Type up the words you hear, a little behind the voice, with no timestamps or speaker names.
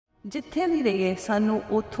ਜਿੱਥੇ ਵੀ ਰਹੀਏ ਸਾਨੂੰ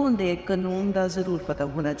ਉੱਥੋਂ ਦੇ ਕਾਨੂੰਨ ਦਾ ਜ਼ਰੂਰ ਪਤਾ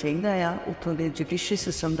ਹੋਣਾ ਚਾਹੀਦਾ ਆ, ਉੱਥੋਂ ਦੇ ਜੁਡੀਸ਼ਰੀ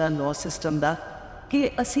ਸਿਸਟਮ ਦਾ, ਲਾਅ ਸਿਸਟਮ ਦਾ, ਕਿ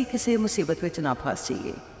ਅਸੀਂ ਕਿਸੇ ਮੁਸੀਬਤ ਵਿੱਚ ਨਾ ਫਸ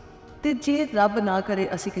ਜਾਈਏ। ਅਤੇ ਜੇ ਰੱਬ ਨਾ ਕਰੇ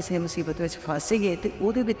ਅਸੀਂ ਕਿਸੇ ਮੁਸੀਬਤ ਵਿੱਚ ਫਸ ਜਾਈਏ ਤਾਂ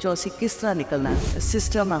ਉਹਦੇ ਵਿੱਚੋਂ ਅਸੀਂ ਕਿਸ ਤਰ੍ਹਾਂ ਨਿਕਲਣਾ।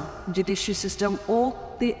 ਸਿਸਟਮ ਆ ਜੁਡੀਸ਼ਰੀ ਸਿਸਟਮ ਉਹ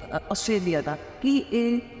ਅਤੇ ਆਸਟ੍ਰੇਲੀਆ ਦਾ, ਕੀ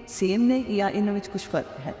ਇਹ ਸੇਮ ਨੇ ਜਾਂ ਇਹਨਾਂ ਵਿੱਚ ਕੁਛ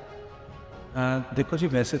ਫਰਕ ਹੈ? ਦੇਖੋ ਜੀ,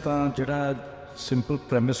 ਵੈਸੇ ਤਾਂ ਜਿਹੜਾ ਸਿੰਪਲ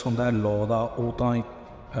ਪ੍ਰੈਮਿਸ ਹੁੰਦਾ ਹੈ ਲਾਅ ਦਾ, ਉਹ ਤਾਂ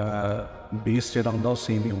ਬੇਸ ਜਿਹੜਾ ਹੁੰਦਾ ਉਹ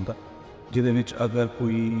ਸੇਮ ਹੀ ਹੁੰਦਾ, ਜਿਹਦੇ ਵਿੱਚ ਅਗਰ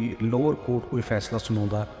ਕੋਈ ਲੋਅਰ ਕੋਰਟ ਕੋਈ ਫੈਸਲਾ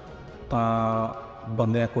ਸੁਣਾਉਂਦਾ ਤਾਂ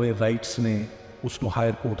ਬੰਦਿਆਂ ਕੋਲ ਰਾਈਟਸ ਨੇ ਉਸ ਨੂੰ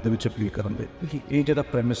ਹਾਇਰ ਕੋਰਟ ਦੇ ਵਿੱਚ ਅਪੀਲ ਕਰਨ ਦੇ। ਇਹ ਜਿਹੜਾ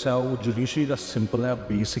ਪ੍ਰੈਮਿਸ ਹੈ ਉਹ ਜੁਡੀਸ਼ਰੀ ਦਾ ਸਿੰਪਲ ਹੈ,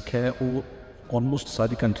 ਬੇਸਿਕ ਹੈ, ਉਹ ਆਲਮੋਸਟ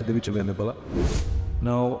ਸਾਰੀ ਕੰਟਰੀ ਦੇ ਵਿੱਚ ਅਵੇਲੇਬਲ ਆ।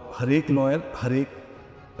 ਨਾਓ ਹਰੇਕ ਲਾਇਰ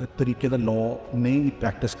ਹਰੇਕ ਤਰੀਕੇ ਦਾ ਲਾਅ ਨਹੀਂ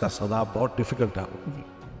ਪ੍ਰੈਕਟਿਸ ਕਰ ਸਕਦਾ, ਬਹੁਤ ਡਿਫੀਕਲਟ ਆ।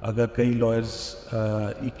 ਅਗਰ ਕਈ ਲਾਇਰਸ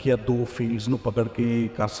ਇੱਕ ਜਾਂ ਦੋ ਫੀਲਡਸ ਨੂੰ ਪਕੜ ਕੇ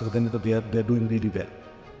ਕਰ ਸਕਦੇ ਨੇ ਤਾਂ they are doing really well.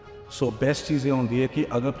 So best ਚੀਜ਼ ਇਹ ਹੁੰਦੀ ਹੈ ਕਿ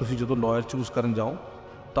ਅਗਰ ਤੁਸੀਂ ਜਦੋਂ ਲਾਇਰ ਚੂਜ਼ ਕਰਨ ਜਾਓ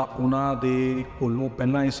ਤਾਂ ਉਹਨਾਂ ਦੇ ਕੋਲੋਂ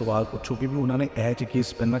ਪਹਿਲਾਂ ਇਹ ਸਵਾਲ ਪੁੱਛੋ ਕਿ ਵੀ ਉਹਨਾਂ ਨੇ ਇਹ ਜਿਹੇ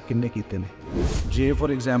ਕੇਸ ਪਹਿਲਾਂ ਕਿੰਨੇ ਕੀਤੇ ਨੇ। ਜੇ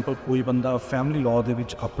ਫੋਰ ਐਗਜ਼ਾਮਪਲ ਕੋਈ ਬੰਦਾ ਫੈਮਿਲੀ ਲਾਅ ਦੇ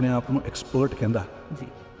ਵਿੱਚ ਆਪਣੇ ਆਪ ਨੂੰ ਐਕਸਪਰਟ ਕਹਿੰਦਾ ਜੀ,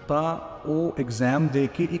 ਤਾਂ ਉਹ ਐਗਜ਼ਾਮ ਦੇ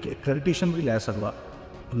ਕੇ ਇੱਕ ਐਕ੍ਰੈਡੀਟੇਸ਼ਨ ਵੀ ਲੈ ਸਕਦਾ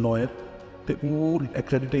ਲਾਇਰ, ਅਤੇ ਉਹ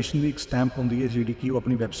ਐਕ੍ਰੈਡੀਟੇਸ਼ਨ ਦੀ ਇੱਕ ਸਟੈਂਪ ਹੁੰਦੀ ਹੈ ਜਿਹੜੀ ਕਿ ਉਹ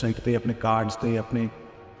ਆਪਣੀ ਵੈਬਸਾਈਟ 'ਤੇ, ਆਪਣੇ ਕਾਰਡਸ 'ਤੇ, ਆਪਣੇ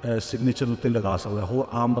ਸਿਗਨੇਚਰ ਉੱਤੇ ਲਗਾ ਸਕਦਾ, ਹੋਰ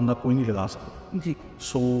ਆਮ ਬੰਦਾ ਕੋਈ ਨਹੀਂ ਲਗਾ ਸਕਦਾ ਜੀ।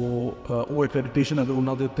 ਸੋ ਉਹ ਐਕ੍ਰੈਡੀਟੇਸ਼ਨ ਅਗਰ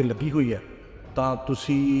ਉਹਨਾਂ ਦੇ ਉੱਤੇ ਲੱਗੀ ਹੋਈ ਹੈ ਤਾਂ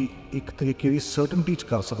ਤੁਸੀਂ ਇੱਕ ਤਰੀਕੇ ਦੀ ਸਰਟਨਟੀ 'ਚ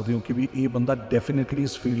ਕਰ ਸਕਦੇ ਹੋ ਕਿ ਵੀ ਇਹ ਬੰਦਾ ਡੈਫੀਨੇਟਲੀ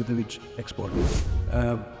ਇਸ ਫੀਲਡ ਦੇ ਵਿੱਚ ਐਕਸਪਰਟ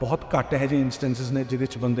ਹੈ। ਬਹੁਤ ਘੱਟ ਇਹੋ ਜਿਹੇ ਇੰਸਟੈਂਸਿਸ ਨੇ ਜਿਹਦੇ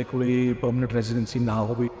 'ਚ ਬੰਦੇ ਕੋਲ ਪਰਮਨੈਂਟ ਰੈਜ਼ੀਡੈਂਸੀ ਨਾ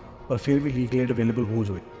ਹੋਵੇ ਪਰ ਫਿਰ ਵੀ ਲੀਗਲ ਏਡ ਅਵੇਲੇਬਲ ਹੋ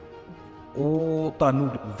ਜਾਵੇ। ਉਹ ਤੁਹਾਨੂੰ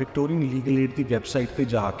ਵਿਕਟੋਰੀਅਨ ਲੀਗਲ ਏਡ ਦੀ ਵੈਬਸਾਈਟ 'ਤੇ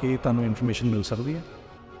ਜਾ ਕੇ ਤੁਹਾਨੂੰ ਇਨਫੋਰਮੇਸ਼ਨ ਮਿਲ ਸਕਦੀ ਹੈ।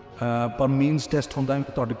 ਪਰ ਮੀਨਸ ਟੈਸਟ ਹੁੰਦਾ ਹੈ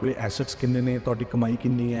ਕਿ ਤੁਹਾਡੇ ਕੋਲ ਐਸੈਟਸ ਕਿੰਨੇ ਨੇ, ਤੁਹਾਡੀ ਕਮਾਈ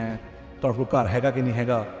ਕਿੰਨੀ ਹੈ, ਤੁਹਾਡੇ ਕੋਲ ਘਰ ਹੈਗਾ ਕਿ ਨਹੀਂ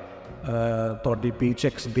ਹੈਗਾ, ਤੁਹਾਡੀ ਪੇ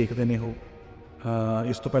ਚੈੱਕਸ ਦੇਖਦੇ ਨੇ ਉਹ।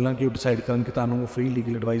 ਇਸ ਤੋਂ ਪਹਿਲਾਂ ਕਿ ਉਹ ਡਿਸਾਈਡ ਕਰਨ ਕਿ ਤੁਹਾਨੂੰ ਫ੍ਰੀ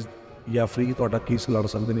ਲੀਗਲ ਐਡਵਾਈਸ ਜਾਂ ਫ੍ਰੀ ਤੁਹਾਡਾ ਕੇਸ ਲੜ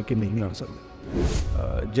ਸਕਦੇ ਨੇ ਕਿ ਨਹੀਂ ਲੜ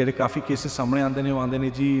ਸਕਦੇ। ਜਿਹੜੇ ਕਾਫੀ ਕੇਸਿਸ ਸਾਹਮਣੇ ਆਉਂਦੇ ਨੇ ਉਹ ਆਉਂਦੇ ਨੇ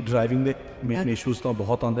ਜੀ ਡਰਾਈਵਿੰਗ ਦੇ ਮੇਨ ਇਸ਼ੂਜ਼ ਤਾਂ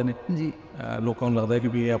ਬਹੁਤ ਆਉਂਦੇ ਨੇ ਜੀ। ਲੋਕਾਂ ਨੂੰ ਲੱਗਦਾ ਕਿ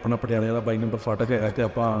ਵੀ ਇਹ ਆਪਣਾ ਪਟਿਆਲੇ ਵਾਲਾ 22 ਨੰਬਰ ਫਾਟਕ ਹੈਗਾ ਅਤੇ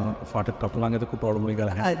ਆਪਾਂ ਫਾਟਕ ਟੱਪ ਲਾਂਗੇ ਤਾਂ ਕੋਈ ਪ੍ਰੋਬਲਮ ਨਹੀਂ ਗੱਲ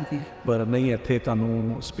ਹੈ, ਪਰ ਨਹੀਂ, ਇੱਥੇ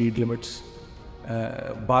ਤੁਹਾਨੂੰ ਸਪੀਡ ਲਿਮਿਟਸ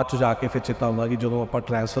ਬਾਅਦ 'ਚ ਜਾ ਕੇ ਫਿਰ ਚੇਤਾ ਆਉਂਦਾ ਕਿ ਜਦੋਂ ਆਪਾਂ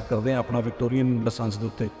ਟ੍ਰਾਂਸਫਰ ਕਰਦੇ ਹਾਂ ਆਪਣਾ ਵਿਕਟੋਰੀਅਨ ਲਾਇਸੈਂਸ ਦੇ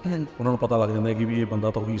ਉੱਤੇ, ਉਹਨਾਂ ਨੂੰ ਪਤਾ ਲੱਗ ਜਾਂਦਾ ਕਿ ਵੀ ਇਹ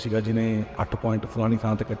ਬੰਦਾ ਤਾਂ ਉਹੀ ਸੀਗਾ ਜਿਹਨੇ 8 ਪੁਆਇੰਟ ਫਲਾਣੀ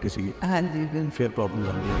ਥਾਂ 'ਤੇ ਕੱਟੇ ਸੀਗੇ। ਫਿਰ ਪ੍ਰੋਬਲਮ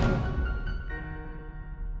ਆਉਂਦੀ ਹੈ।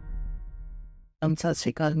 ਸਤਿ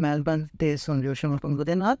ਸ਼੍ਰੀ ਅਕਾਲ, ਮੈਲਬਰਨ ਤੇ ਸੁਣ ਰਹੇ ਹੋ ਪੰਗੂ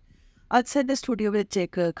ਦੇ ਨਾਲ। ਅੱਜ ਸਾਡੇ ਸਟੂਡੀਓ ਵਿੱਚ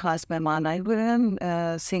ਇੱਕ ਖਾਸ ਮਹਿਮਾਨ ਆਏ ਹੋਏ ਹਨ,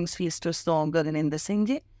 ਸਿੰਘ ਸੋਲਿਸਿਟਰਸ ਤੋਂ ਗਗਨਿੰਦਰ ਸਿੰਘ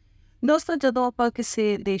ਜੀ। ਦੋਸਤੋ, ਜਦੋਂ ਆਪਾਂ ਕਿਸੇ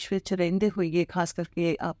ਦੇਸ਼ ਵਿੱਚ ਰਹਿੰਦੇ ਹੋਈਏ, ਖਾਸ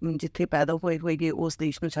ਕਰਕੇ ਜਿੱਥੇ ਪੈਦਾ ਹੋਏ ਹੋਈਏ ਉਸ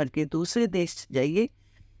ਦੇਸ਼ ਨੂੰ ਛੱਡ ਕੇ ਦੂਸਰੇ ਦੇਸ਼ 'ਚ ਜਾਈਏ,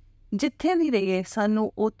 ਜਿੱਥੇ ਵੀ ਰਹੀਏ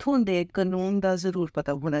ਸਾਨੂੰ ਉੱਥੋਂ ਦੇ ਕਾਨੂੰਨ ਦਾ ਜ਼ਰੂਰ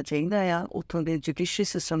ਪਤਾ ਹੋਣਾ ਚਾਹੀਦਾ ਆ, ਉੱਥੋਂ ਦੇ ਜੁਡੀਸ਼ਰੀ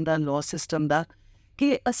ਸਿਸਟਮ ਦਾ, ਲਾਅ ਸਿਸਟਮ ਦਾ,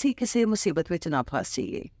 ਕਿ ਅਸੀਂ ਕਿਸੇ ਮੁਸੀਬਤ ਵਿੱਚ ਨਾ ਫਸ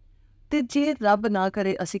ਜਾਈਏ। ਅਤੇ ਜੇ ਰੱਬ ਨਾ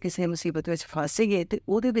ਕਰੇ ਅਸੀਂ ਕਿਸੇ ਮੁਸੀਬਤ ਵਿੱਚ ਫਸ ਜਾਈਏ ਤਾਂ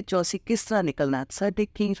ਉਹਦੇ ਵਿੱਚੋਂ ਅਸੀਂ ਕਿਸ ਤਰ੍ਹਾਂ ਨਿਕਲਣਾ, ਸਾਡੇ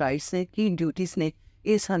ਕੀ ਰਾਈਟਸ ਨੇ, ਕੀ ਡਿਊਟੀਜ਼ ਨੇ,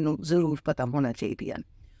 ਇਹ ਸਾਨੂੰ ਜ਼ਰੂਰ ਪਤਾ ਹੋਣਾ ਚਾਹੀਦੀਆਂ।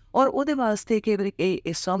 ਔਰ ਉਹਦੇ ਵਾਸਤੇ ਕਈ ਵਾਰੀ ਇਹ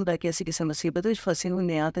ਇਸ ਤਰ੍ਹਾਂ ਹੁੰਦਾ ਕਿ ਅਸੀਂ ਕਿਸੇ ਮੁਸੀਬਤ ਵਿੱਚ ਫਸੇ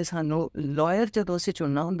ਹੁੰਦੇ ਹਾਂ ਅਤੇ ਸਾਨੂੰ ਲਾਇਰ ਜਦੋਂ ਅਸੀਂ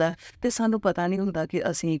ਚੁਣਨਾ ਹੁੰਦਾ ਅਤੇ ਸਾਨੂੰ ਪਤਾ ਨਹੀਂ ਹੁੰਦਾ ਕਿ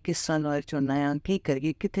ਅਸੀਂ ਕਿਸ ਤਰ੍ਹਾਂ ਲਾਇਰ ਚੁਣਨਾ ਆ, ਕੀ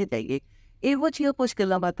ਕਰੀਏ, ਕਿੱਥੇ ਜਾਈਏ। ਇਹੋ ਜਿਹੀਆਂ ਕੁਝ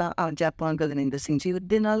ਗੱਲਾਂ ਬਾਤਾਂ ਅੱਜ ਆਪਾਂ ਗਗਨਿੰਦਰ ਸਿੰਘ ਜੀ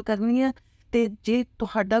ਦੇ ਨਾਲ ਕਰਨੀਆਂ। ਅਤੇ ਜੇ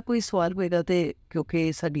ਤੁਹਾਡਾ ਕੋਈ ਸਵਾਲ ਹੋਏਗਾ ਅਤੇ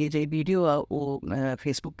ਕਿਉਂਕਿ ਸਾਡੀ ਜਿਹੜੀ ਵੀਡੀਓ ਆ ਉਹ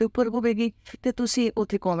ਫੇਸਬੁੱਕ ਦੇ ਉੱਪਰ ਹੋਵੇਗੀ ਅਤੇ ਤੁਸੀਂ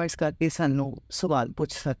ਉੱਥੇ ਕੌਮੈਂਟਸ ਕਰਕੇ ਸਾਨੂੰ ਸਵਾਲ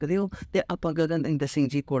ਪੁੱਛ ਸਕਦੇ ਹੋ ਅਤੇ ਆਪਾਂ ਗਗਨਿੰਦਰ ਸਿੰਘ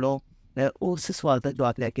ਜੀ ਕੋਲੋਂ ਉਸ ਸਵਾਲ ਦਾ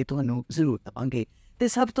ਜਵਾਬ ਲੈ ਕੇ ਤੁਹਾਨੂੰ ਜ਼ਰੂਰ ਦੇਵਾਂਗੇ। ਅਤੇ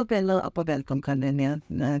ਸਭ ਤੋਂ ਪਹਿਲਾਂ ਆਪਾਂ ਵੈਲਕਮ ਕਰ ਲੈਂਦੇ ਹਾਂ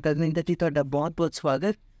ਗਗਨਿੰਦਰ ਜੀ, ਤੁਹਾਡਾ ਬਹੁਤ ਬਹੁਤ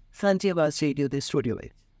ਸਵਾਗਤ ਸਾਂਝੀ ਆਵਾਜ਼ ਰੇਡੀਓ ਦੇ ਸਟੂਡੀਓ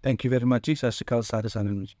ਵਿੱਚ। ਥੈਂਕ ਯੂ ਵੈਰੀ ਮਚ ਜੀ। ਸਤਿ ਸ਼੍ਰੀ ਅਕਾਲ ਸਾਰੇ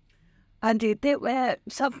ਸਾਰਿਆਂ ਨੂੰ ਜੀ। ਹਾਂਜੀ, ਅਤੇ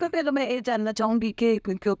ਸਭ ਤੋਂ ਪਹਿਲਾਂ ਮੈਂ ਇਹ ਜਾਣਨਾ ਚਾਹੂੰਗੀ ਕਿ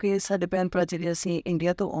ਕਿਉਂਕਿ ਸਾਡੇ ਭੈਣ ਭਰਾ ਜਿਹੜੇ ਅਸੀਂ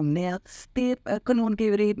ਇੰਡੀਆ ਤੋਂ ਆਉਂਦੇ ਹਾਂ ਅਤੇ ਕਾਨੂੰਨ ਕਈ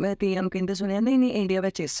ਵਾਰੀ ਮੈਂ ਕਈਆਂ ਨੂੰ ਕਹਿੰਦੇ ਸੁਣਿਆ, ਨਹੀਂ ਇੰਡੀਆ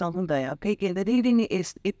ਵਿੱਚ ਇਸ ਤਰ੍ਹਾਂ ਹੁੰਦਾ ਆ, ਕਈ ਕਹਿੰਦੇ ਨਹੀਂ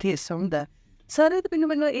ਇੱਥੇ ਇਸ ਤਰ੍ਹਾਂ ਹੁੰਦਾ। ਸਾਰੇ ਤੋਂ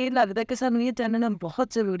ਮੈਨੂੰ ਇਹ ਲੱਗਦਾ ਕਿ ਸਾਨੂੰ ਇਹ ਜਾਣਨਾ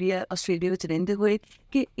ਬਹੁਤ ਜ਼ਰੂਰੀ ਹੈ ਆਸਟ੍ਰੇਲੀਆ ਵਿੱਚ ਰਹਿੰਦੇ ਹੋਏ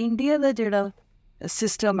ਕਿ ਇੰਡੀਆ ਦਾ ਜਿਹੜਾ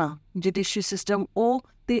ਸਿਸਟਮ ਆ, ਜੁਡੀਸ਼ਰੀ ਸਿਸਟਮ, ਉਹ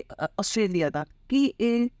ਅਤੇ ਆਸਟ੍ਰੇਲੀਆ ਦਾ, ਕੀ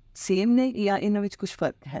ਇਹ ਸੇਮ ਨੇ ਜਾਂ ਇਹਨਾਂ ਵਿੱਚ ਕੁਛ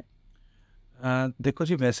ਫਰਕ ਹੈ? ਦੇਖੋ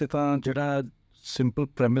ਜੀ, ਵੈਸੇ ਤਾਂ ਜਿਹੜਾ ਸਿੰਪਲ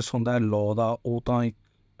ਪ੍ਰੈਮਿਸ ਹੁੰਦਾ ਹੈ ਲਾਅ ਦਾ, ਉਹ ਤਾਂ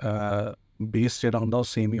ਬੇਸ ਜਿਹੜਾ ਹੁੰਦਾ ਉਹ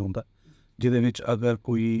ਸੇਮ ਹੀ ਹੁੰਦਾ, ਜਿਹਦੇ ਵਿੱਚ ਅਗਰ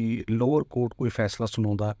ਕੋਈ ਲੋਅਰ ਕੋਰਟ ਕੋਈ ਫੈਸਲਾ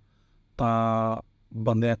ਸੁਣਾਉਂਦਾ ਤਾਂ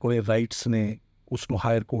ਬੰਦਿਆਂ ਕੋਲ ਰਾਈਟਸ ਨੇ ਉਸ ਨੂੰ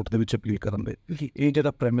ਹਾਇਰ ਕੋਰਟ ਦੇ ਵਿੱਚ ਅਪੀਲ ਕਰਨ ਦੇ। ਇਹ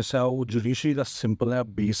ਜਿਹੜਾ ਪ੍ਰੈਮਿਸ ਹੈ ਉਹ ਜੁਡੀਸ਼ਰੀ ਦਾ ਸਿੰਪਲ ਹੈ,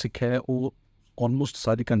 ਬੇਸਿਕ ਹੈ, ਉਹ ਆਲਮੋਸਟ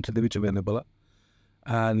ਸਾਰੀ ਕੰਟਰੀ ਦੇ ਵਿੱਚ ਅਵੇਲੇਬਲ ਆ।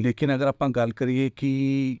 ਲੇਕਿਨ ਅਗਰ ਆਪਾਂ ਗੱਲ ਕਰੀਏ ਕਿ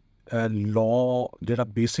ਲਾਅ ਜਿਹੜਾ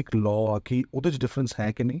ਬੇਸਿਕ ਲਾਅ ਆ ਕਿ ਉਹਦੇ 'ਚ ਡਿਫਰੈਂਸ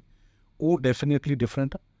ਹੈ ਕਿ ਨਹੀਂ, ਉਹ ਡੈਫੀਨੇਟਲੀ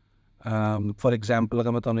ਡਿਫਰੈਂਟ ਆ। ਫੋਰ ਐਗਜ਼ਾਮਪਲ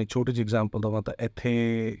ਅਗਰ ਮੈਂ ਤੁਹਾਨੂੰ ਇੱਕ ਛੋਟੀ ਜਿਹੀ ਐਗਜ਼ਾਮਪਲ ਦੇਵਾਂ ਤਾਂ ਇੱਥੇ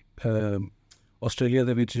ਆਸਟ੍ਰੇਲੀਆ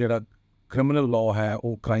ਦੇ ਵਿੱਚ ਜਿਹੜਾ ਕ੍ਰਿਮੀਨਲ ਲਾਅ ਹੈ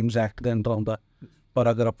ਉਹ ਕ੍ਰਾਈਮਸ ਐਕਟ ਦੇ ਅੰਡਰ ਆਉਂਦਾ,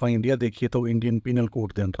 ਪਰ ਅਗਰ ਆਪਾਂ ਇੰਡੀਆ ਦੇਖੀਏ ਤਾਂ ਉਹ ਇੰਡੀਅਨ ਪੀਨਲ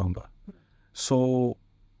ਕੋਡ ਦੇ ਅੰਡਰ ਆਉਂਦਾ। ਸੋ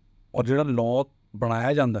ਔਰ ਜਿਹੜਾ ਲਾਅ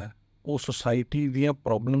ਬਣਾਇਆ ਜਾਂਦਾ ਹੈ ਉਹ ਸੁਸਾਇਟੀ ਦੀਆਂ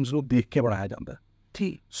ਪ੍ਰੋਬਲਮਸ ਨੂੰ ਦੇਖ ਕੇ ਬਣਾਇਆ ਜਾਂਦਾ ਹੈ।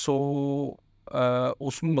 ਠੀਕ। ਸੋ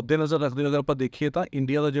ਉਸ ਨੂੰ ਮੱਦੇਨਜ਼ਰ ਰੱਖਦੇ ਅਗਰ ਆਪਾਂ ਦੇਖੀਏ ਤਾਂ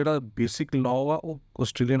ਇੰਡੀਆ ਦਾ ਜਿਹੜਾ ਬੇਸਿਕ ਲਾਅ ਆ ਉਹ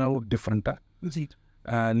ਆਸਟ੍ਰੇਲੀਆ ਨਾਲੋਂ ਡਿਫਰੈਂਟ ਹੈ ਜੀ।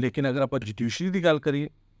 ਲੇਕਿਨ ਅਗਰ ਆਪਾਂ ਜੁਡੀਸ਼ਰੀ ਦੀ ਗੱਲ ਕਰੀਏ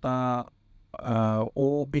ਤਾਂ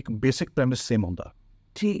ਉਹ ਇੱਕ ਬੇਸਿਕ ਪ੍ਰੈਮਿਸ ਸੇਮ ਹੁੰਦਾ।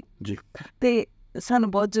 ਠੀਕ ਜੀ। ਤੇ ਸਾਨੂੰ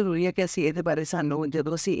ਬਹੁਤ ਜ਼ਰੂਰੀ ਹੈ ਕਿ ਅਸੀਂ ਇਹਦੇ ਬਾਰੇ ਸਾਨੂੰ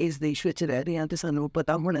ਜਦੋਂ ਅਸੀਂ ਇਸ ਦੇਸ਼ ਵਿੱਚ ਰਹਿ ਰਹੇ ਹਾਂ ਤੇ ਸਾਨੂੰ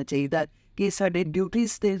ਪਤਾ ਹੋਣਾ ਚਾਹੀਦਾ ਕਿ ਸਾਡੇ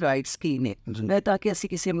ਡਿਊਟੀਜ਼ ਤੇ ਰਾਈਟਸ ਕੀ ਨੇ, ਤਾਂ ਕਿ ਅਸੀਂ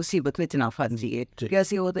ਕਿਸੇ ਮੁਸੀਬਤ ਵਿੱਚ ਨਾ ਫਸ ਜਾਈਏ ਕਿ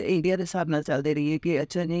ਅਸੀਂ ਉਹ ਇੰਡੀਆ ਦੇ ਹਿਸਾਬ ਨਾਲ ਚੱਲਦੇ ਰਹੀਏ ਕਿ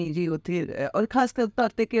ਅੱਛਾ ਨਹੀਂ ਜੀ ਉੱਥੇ, ਔਰ ਖਾਸ ਤੌਰ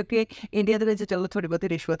 'ਤੇ ਕਿਉਂਕਿ ਇੰਡੀਆ ਦੇ ਵਿੱਚ ਚਲੋ ਥੋੜ੍ਹੀ ਬਹੁਤੀ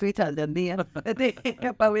ਰਿਸ਼ਵਤ ਵੀ ਚੱਲ ਜਾਂਦੀ ਹੈ ਅਤੇ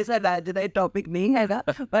ਭਾਵੇਂ ਸਾਡਾ ਅੱਜ ਦਾ ਇਹ ਟੌਪਿਕ ਨਹੀਂ ਹੈਗਾ,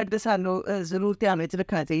 ਬਟ ਸਾਨੂੰ ਜ਼ਰੂਰ ਧਿਆਨ ਵਿੱਚ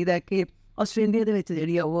ਰੱਖਣਾ ਚਾਹੀਦਾ ਕਿ ਆਸਟ੍ਰੇਲੀਆ ਦੇ ਵਿੱਚ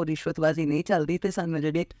ਜਿਹੜੀ ਆ ਉਹ ਰਿਸ਼ਵਤਬਾਜ਼ੀ ਨਹੀਂ ਚੱਲਦੀ ਅਤੇ ਸਾਨੂੰ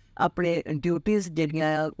ਜਿਹੜੇ ਆਪਣੇ ਡਿਊਟੀਜ਼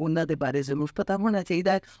ਜਿਹੜੀਆਂ ਆ ਉਹਨਾਂ ਦੇ ਬਾਰੇ ਜ਼ਰੂਰ ਪਤਾ ਹੋਣਾ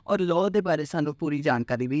ਚਾਹੀਦਾ ਹੈ ਔਰ ਲਾਅ ਦੇ ਬਾਰੇ ਸਾਨੂੰ ਪੂਰੀ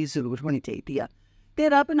ਜਾਣਕਾਰੀ ਵੀ ਜ਼ਰੂਰ ਹੋਣੀ ਚਾਹੀਦੀ ਆ। ਅਤੇ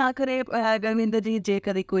ਰੱਬ ਨਾ ਕਰੇ ਗਰਮਿੰਦਰ ਜੀ, ਜੇ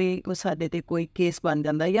ਕਦੇ ਕੋਈ ਸਾਡੇ 'ਤੇ ਕੋਈ ਕੇਸ ਬਣ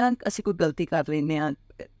ਜਾਂਦਾ ਜਾਂ ਅਸੀਂ ਕੋਈ ਗਲਤੀ ਕਰ ਲੈਂਦੇ ਹਾਂ,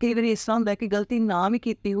 ਕਈ ਵਾਰੀ ਇਸ ਤਰ੍ਹਾਂ ਹੁੰਦਾ ਕਿ ਗਲਤੀ ਨਾ ਵੀ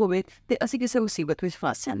ਕੀਤੀ ਹੋਵੇ ਅਤੇ ਅਸੀਂ ਕਿਸੇ ਮੁਸੀਬਤ ਵਿੱਚ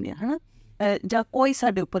ਫਸ ਜਾਂਦੇ ਹਾਂ, ਹੈ ਨਾ, ਜਾਂ ਕੋਈ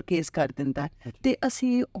ਸਾਡੇ ਉੱਪਰ ਕੇਸ ਕਰ ਦਿੰਦਾ ਅਤੇ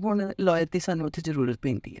ਅਸੀਂ ਹੁਣ ਲਾਇਰ ਦੀ ਸਾਨੂੰ ਉੱਥੇ ਜ਼ਰੂਰਤ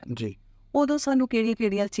ਪੈਂਦੀ ਹੈ ਜੀ। ਉਦੋਂ ਸਾਨੂੰ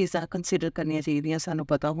ਕਿਹੜੀਆਂ ਚੀਜ਼ਾਂ ਕੰਸੀਡਰ ਕਰਨੀਆਂ ਚਾਹੀਦੀਆਂ, ਸਾਨੂੰ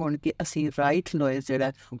ਪਤਾ ਹੋਣ ਕਿ ਅਸੀਂ ਰਾਈਟ ਲਾਇਰ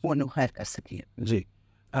ਜਿਹੜਾ ਉਹਨੂੰ ਹਾਇਰ ਕਰ ਸਕੀਏ। ਜੀ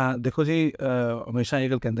ਦੇਖੋ ਜੀ, ਹਮੇਸ਼ਾ ਇਹ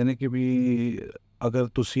ਗੱਲ ਕਹਿੰਦੇ ਨੇ ਕਿ ਵੀ ਅਗਰ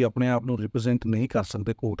ਤੁਸੀਂ ਆਪਣੇ ਆਪ ਨੂੰ ਰਿਪਰੈਜ਼ੈਂਟ ਨਹੀਂ ਕਰ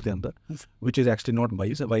ਸਕਦੇ ਕੋਰਟ ਦੇ ਅੰਦਰ, ਵਿਚ ਇਜ਼ ਐਕਚੁਅਲੀ ਨਾਟ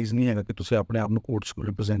ਵਾਈਜ਼ ਨਹੀਂ ਹੈਗਾ ਕਿ ਤੁਸੀਂ ਆਪਣੇ ਆਪ ਨੂੰ ਕੋਰਟ 'ਚ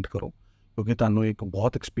ਰਿਪਰੈਜ਼ੈਂਟ ਕਰੋ, ਕਿਉਂਕਿ ਤੁਹਾਨੂੰ ਇੱਕ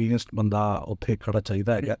ਬਹੁਤ ਐਕਸਪੀਰੀਅੰਸਡ ਬੰਦਾ ਉੱਥੇ ਖੜਾ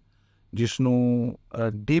ਚਾਹੀਦਾ ਹੈਗਾ ਜਿਸ ਨੂੰ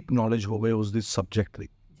ਡੀਪ ਨੌਲੇਜ ਹੋਵੇ ਉਸ ਦੀ ਸਬਜੈਕਟ ਦੀ।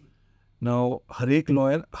 ਨਾਓ ਹਰੇਕ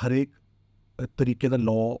ਲਾਇਰ ਹਰੇਕ ਤਰੀਕੇ ਦਾ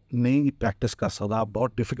ਲਾਅ ਨਹੀਂ ਪ੍ਰੈਕਟਿਸ ਕਰ ਸਕਦਾ,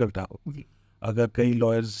 ਬਹੁਤ ਡਿਫੀਕਲਟ ਆ। ਅਗਰ ਕਈ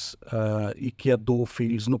ਲਾਇਰਸ ਇੱਕ ਜਾਂ ਦੋ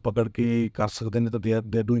ਫੀਲਡਸ ਨੂੰ ਪਕੜ ਕੇ ਕਰ ਸਕਦੇ ਨੇ ਤਾਂ they are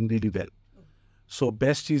doing really well. So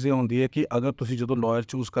best ਚੀਜ਼ ਇਹ ਹੁੰਦੀ ਹੈ ਕਿ ਅਗਰ ਤੁਸੀਂ ਜਦੋਂ ਲਾਇਰ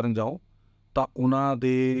ਚੂਜ਼ ਕਰਨ ਜਾਓ ਤਾਂ ਉਹਨਾਂ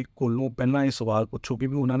ਦੇ ਕੋਲੋਂ ਪਹਿਲਾਂ ਇਹ ਸਵਾਲ ਪੁੱਛੋ ਕਿ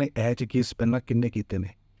ਵੀ ਉਹਨਾਂ ਨੇ ਇਹ ਜਿਹੇ ਕੇਸ ਪਹਿਲਾਂ ਕਿੰਨੇ ਕੀਤੇ ਨੇ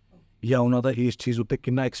ਜਾਂ ਉਹਨਾਂ ਦਾ ਇਸ ਚੀਜ਼ ਉੱਤੇ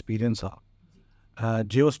ਕਿੰਨਾ ਐਕਸਪੀਰੀਅੰਸ ਆ।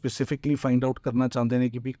 ਜੇ ਉਹ ਸਪੈਸੀਫਿਕਲੀ ਫਾਈਂਡ ਆਊਟ ਕਰਨਾ ਚਾਹੁੰਦੇ ਨੇ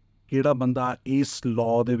ਕਿ ਵੀ ਕਿਹੜਾ ਬੰਦਾ ਇਸ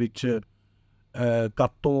ਲਾਅ ਦੇ ਵਿੱਚ ਕਦ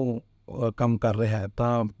ਤੋਂ ਕੰਮ ਕਰ ਰਿਹਾ ਹੈ,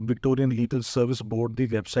 ਤਾਂ ਵਿਕਟੋਰੀਅਨ ਲੀਗਲ ਸਰਵਿਸ ਬੋਰਡ ਦੀ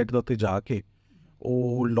ਵੈਬਸਾਈਟ ਦੇ ਉੱਤੇ ਜਾ ਕੇ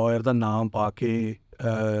ਉਹ ਲਾਇਰ ਦਾ ਨਾਮ ਪਾ ਕੇ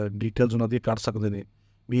ਡੀਟੇਲਸ ਉਹਨਾਂ ਦੀ ਕੱਢ ਸਕਦੇ ਨੇ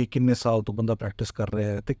ਵੀ ਇਹ ਕਿੰਨੇ ਸਾਲ ਤੋਂ ਬੰਦਾ ਪ੍ਰੈਕਟਿਸ ਕਰ ਰਿਹਾ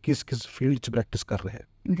ਹੈ ਅਤੇ ਕਿਸ ਫੀਲਡ 'ਚ ਪ੍ਰੈਕਟਿਸ ਕਰ ਰਿਹਾ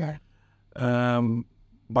ਹੈ।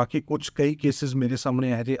 ਬਾਕੀ ਕਈ ਕੇਸਿਸ ਮੇਰੇ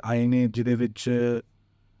ਸਾਹਮਣੇ ਇਹੋ ਜਿਹੇ ਆਏ ਨੇ ਜਿਹਦੇ ਵਿੱਚ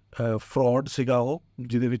ਫਰੋਡ ਸੀਗਾ ਉਹ,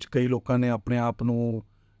 ਜਿਹਦੇ ਵਿੱਚ ਕਈ ਲੋਕਾਂ ਨੇ ਆਪਣੇ ਆਪ ਨੂੰ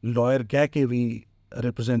ਲਾਇਰ ਕਹਿ ਕੇ ਵੀ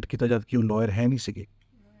ਰਿਪਰੈਜ਼ੈਂਟ ਕੀਤਾ ਜਦ ਕਿ ਉਹ ਲਾਇਰ ਹੈ ਨਹੀਂ ਸੀਗੇ।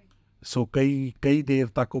 ਸੋ ਕਈ ਦੇਰ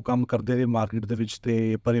ਤੱਕ ਉਹ ਕੰਮ ਕਰਦੇ ਰਹੇ ਮਾਰਕੀਟ ਦੇ ਵਿੱਚ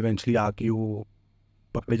ਅਤੇ ਪਰ ਇਵੈਂਚੁਅਲੀ ਆ ਕੇ ਉਹ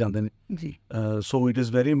ਪਕੜੇ ਜਾਂਦੇ ਨੇ ਜੀ। So it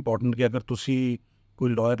is very important ਕਿ ਅਗਰ ਤੁਸੀਂ ਕੋਈ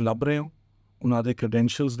ਲਾਇਰ ਲੱਭ ਰਹੇ ਹੋ, ਉਹਨਾਂ ਦੇ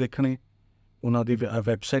ਕ੍ਰੈਡੈਂਸ਼ੀਅਲਸ ਦੇਖਣੇ, ਉਹਨਾਂ ਦੀ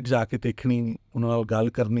ਵੈਬਸਾਈਟ ਜਾ ਕੇ ਦੇਖਣੀ, ਉਹਨਾਂ ਨਾਲ ਗੱਲ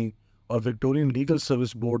ਕਰਨੀ, ਔਰ ਵਿਕਟੋਰੀਅਨ ਲੀਗਲ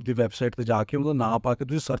ਸਰਵਿਸ ਬੋਰਡ ਦੀ ਵੈਬਸਾਈਟ 'ਤੇ ਜਾ ਕੇ ਉਹਦਾ ਨਾਂ ਪਾ ਕੇ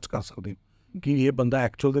ਤੁਸੀਂ ਸਰਚ ਕਰ ਸਕਦੇ ਹੋ ਕਿ ਇਹ ਬੰਦਾ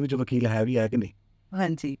ਐਕਚੁਅਲ ਦੇ ਵਿੱਚ ਵਕੀਲ ਹੈ ਵੀ ਹੈ ਕਿ ਨਹੀਂ।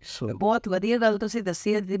 ਹਾਂਜੀ, ਬਹੁਤ ਵਧੀਆ ਗੱਲ ਤੁਸੀਂ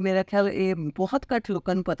ਦੱਸੀ ਹੈ। ਮੇਰਾ ਖਿਆਲ ਇਹ ਬਹੁਤ ਘੱਟ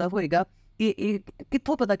ਲੋਕਾਂ ਨੂੰ ਪਤਾ ਹੋਏਗਾ ਕਿ ਇਹ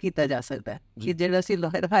ਕਿੱਥੋਂ ਪਤਾ ਕੀਤਾ ਜਾ ਸਕਦਾ ਹੈ ਕਿ ਜਿਹੜਾ ਅਸੀਂ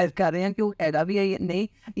ਲਾਇਰ ਹਾਇਰ ਕਰ ਰਹੇ ਹਾਂ ਕਿ ਉਹ ਹੈਗਾ ਵੀ ਹੈ ਨਹੀਂ,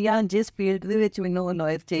 ਜਾਂ ਜਿਸ ਫੀਲਡ ਦੇ ਵਿੱਚ ਮੈਨੂੰ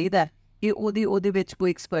ਲਾਇਰ ਚਾਹੀਦਾ ਕਿ ਉਹਦੇ ਵਿੱਚ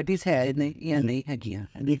ਕੋਈ ਐਕਸਪਰਟਿਸ ਹੈ ਨਹੀਂ ਜਾਂ ਨਹੀਂ ਹੈਗੀਆਂ।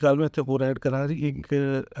 ਇਹ ਗੱਲ ਮੈਂ ਇੱਥੇ ਹੋਰ ਐਡ ਕਰਾਂ ਜੀ, ਇੱਕ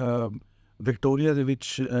ਵਿਕਟੋਰੀਆ ਦੇ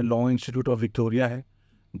ਵਿੱਚ ਲਾਅ ਇੰਸਟੀਚਿਊਟ ਆਫ ਵਿਕਟੋਰੀਆ ਹੈ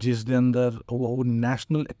ਜਿਸ ਦੇ ਅੰਦਰ ਉਹ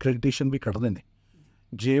ਨੈਸ਼ਨਲ ਐਕ੍ਰੈਡੀਟੇਸ਼ਨ ਵੀ ਕੱਢਦੇ ਨੇ।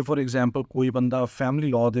 ਜੇ ਫੋਰ ਐਗਜ਼ਾਮਪਲ ਕੋਈ ਬੰਦਾ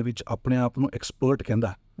ਫੈਮਿਲੀ ਲਾਅ ਦੇ ਵਿੱਚ ਆਪਣੇ ਆਪ ਨੂੰ ਐਕਸਪਰਟ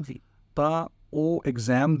ਕਹਿੰਦਾ ਜੀ, ਤਾਂ ਉਹ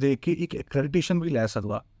ਐਗਜ਼ਾਮ ਦੇ ਕੇ ਇੱਕ ਐਕ੍ਰੈਡੀਟੇਸ਼ਨ ਵੀ ਲੈ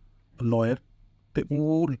ਸਕਦਾ ਲਾਇਰ, ਅਤੇ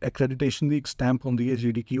ਉਹ ਐਕ੍ਰੈਡੀਟੇਸ਼ਨ ਦੀ ਇੱਕ ਸਟੈਂਪ ਹੁੰਦੀ ਹੈ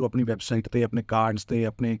ਜਿਹੜੀ ਕਿ ਉਹ ਆਪਣੀ ਵੈਬਸਾਈਟ 'ਤੇ ਆਪਣੇ ਕਾਰਡਸ 'ਤੇ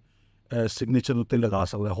ਆਪਣੇ ਸਿਗਨੇਚਰ ਉੱਤੇ ਲਗਾ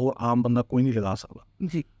ਸਕਦਾ, ਹੋਰ ਆਮ ਬੰਦਾ ਕੋਈ ਨਹੀਂ ਲਗਾ ਸਕਦਾ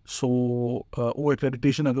ਜੀ। ਸੋ ਉਹ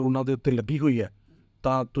ਐਕ੍ਰੈਡੀਟੇਸ਼ਨ ਅਗਰ ਉਹਨਾਂ ਦੇ ਉੱਤੇ ਲੱਗੀ ਹੋਈ ਹੈ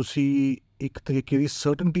ਤਾਂ ਤੁਸੀਂ ਇੱਕ ਤਰੀਕੇ ਦੀ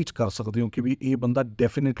ਸਰਟਨਟੀ 'ਚ ਕਰ ਸਕਦੇ ਹੋ ਕਿ ਵੀ ਇਹ ਬੰਦਾ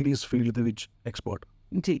ਡੈਫੀਨੇਟਲੀ ਇਸ ਫੀਲਡ ਦੇ ਵਿੱਚ ਐਕਸਪਰਟ।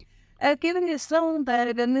 ਜੀ, ਕਈ ਵਾਰ ਇਸ ਤਰ੍ਹਾਂ ਹੁੰਦਾ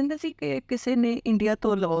ਹੈ ਕਹਿੰਦੇ ਸੀ ਕਿ ਕਿਸੇ ਨੇ ਇੰਡੀਆ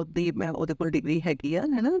ਤੋਂ ਲਾਅ ਦੀ ਉਹਦੇ ਕੋਲ ਡਿਗਰੀ ਹੈਗੀ ਆ,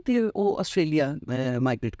 ਹੈ ਨਾ, ਅਤੇ ਉਹ ਆਸਟ੍ਰੇਲੀਆ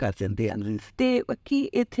ਮਾਈਗ੍ਰੇਟ ਕਰ ਜਾਂਦੇ ਹਨ, ਅਤੇ ਕੀ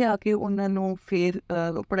ਇੱਥੇ ਆ ਕੇ ਉਹਨਾਂ ਨੂੰ ਫਿਰ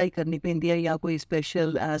ਪੜ੍ਹਾਈ ਕਰਨੀ ਪੈਂਦੀ ਹੈ ਜਾਂ ਕੋਈ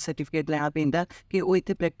ਸਪੈਸ਼ਲ ਸਰਟੀਫਿਕੇਟ ਲੈਣਾ ਪੈਂਦਾ ਕਿ ਉਹ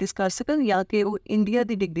ਇੱਥੇ ਪ੍ਰੈਕਟਿਸ ਕਰ ਸਕਣ, ਜਾਂ ਕਿ ਉਹ ਇੰਡੀਆ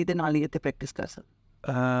ਦੀ ਡਿਗਰੀ ਦੇ ਨਾਲ ਹੀ ਇੱਥੇ ਪ੍ਰੈਕਟਿਸ ਕਰ ਸਕਣ?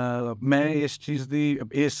 ਮੈਂ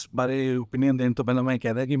ਇਸ ਬਾਰੇ ਓਪੀਨੀਅਨ ਦੇਣ ਤੋਂ ਪਹਿਲਾਂ ਮੈਂ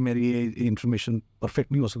ਕਹਿਦਾ ਕਿ ਮੇਰੀ ਇਹ ਇਨਫੋਰਮੇਸ਼ਨ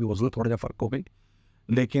ਪਰਫੈਕਟ ਨਹੀਂ ਹੋ ਸਕਦੀ, ਉਸ ਦਾ ਥੋੜ੍ਹਾ ਜਿਹਾ ਫਰਕ ਹੋਵੇ,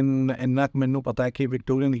 ਲੇਕਿਨ ਇੰਨਾ ਕੁ ਮੈਨੂੰ ਪਤਾ ਹੈ ਕਿ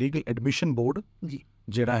ਵਿਕਟੋਰੀਅਨ ਲੀਗਲ ਐਡਮਿਸ਼ਨ ਬੋਰਡ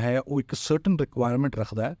ਜਿਹੜਾ ਹੈ ਉਹ ਇੱਕ ਸਰਟਨ ਰਿਕੁਆਇਰਮੈਂਟ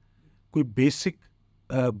ਰੱਖਦਾ ਹੈ ਕੋਈ ਬੇਸਿਕ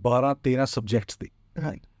 12-13 ਸਬਜੈਕਟਸ ਦੀ।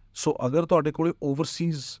 ਸੋ ਅਗਰ ਤੁਹਾਡੇ ਕੋਲ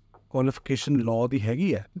ਓਵਰਸੀਜ਼ ਕੁਆਲੀਫਿਕੇਸ਼ਨ ਲਾਅ ਦੀ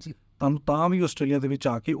ਹੈਗੀ ਹੈ ਤੁਹਾਨੂੰ ਤਾਂ ਵੀ ਆਸਟ੍ਰੇਲੀਆ ਦੇ ਵਿੱਚ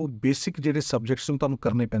ਆ ਕੇ ਉਹ ਬੇਸਿਕ ਜਿਹੜੇ ਸਬਜੈਕਟਸ ਨੂੰ ਤੁਹਾਨੂੰ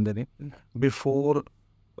ਕਰਨੇ ਪੈਂਦੇ ਨੇ ਬਿਫੋਰ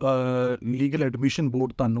ਲੀਗਲ ਐਡਮਿਸ਼ਨ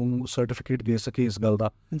ਬੋਰਡ ਤੁਹਾਨੂੰ ਸਰਟੀਫਿਕੇਟ ਦੇ ਸਕੇ ਇਸ ਗੱਲ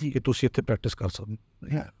ਦਾ ਕਿ ਤੁਸੀਂ ਇੱਥੇ ਪ੍ਰੈਕਟਿਸ ਕਰ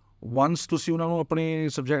ਸਕਦੇ। ਵੰਸ ਤੁਸੀਂ ਉਹਨਾਂ ਨੂੰ ਆਪਣੇ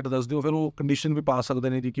ਸਬਜੈਕਟ ਦੱਸ ਦਿਓ ਫਿਰ ਉਹ ਕੰਡੀਸ਼ਨ ਵੀ ਪਾ ਸਕਦੇ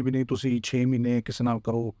ਨੇ ਜੀ ਕਿ ਵੀ ਨਹੀਂ ਤੁਸੀਂ 6 ਮਹੀਨੇ ਕਿਸੇ ਨਾਲ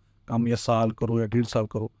ਕਰੋ ਕੰਮ, ਜਾਂ ਸਾਲ ਕਰੋ, ਜਾਂ 1.5 ਸਾਲ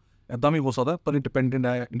ਕਰੋ, ਇੱਦਾਂ ਵੀ ਹੋ ਸਕਦਾ, ਪਰ ਇਹ ਡਿਪੈਂਡੈਂਟ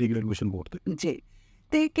ਹੈ ਲੀਗਲ ਐਡਮਿਸ਼ਨ ਬੋਰਡ 'ਤੇ। ਜੀ।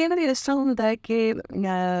 ਅਤੇ ਕਈ ਵਾਰੀ ਇਸ ਤਰ੍ਹਾਂ ਹੁੰਦਾ ਹੈ ਕਿ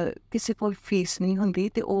ਕਿਸੇ ਕੋਲ ਫੀਸ ਨਹੀਂ ਹੁੰਦੀ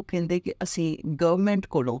ਅਤੇ ਉਹ ਕਹਿੰਦੇ ਕਿ ਅਸੀਂ ਗਵਰਨਮੈਂਟ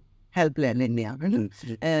ਕੋਲੋਂ ਹੈਲਪ ਲੈ ਲੈਂਦੇ ਹਾਂ, ਹੈ ਨਾ,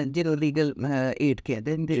 ਜਿਹਨੂੰ ਲੀਗਲ ਏਡ ਕਹਿ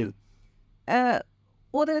ਦਿੰਦੇ।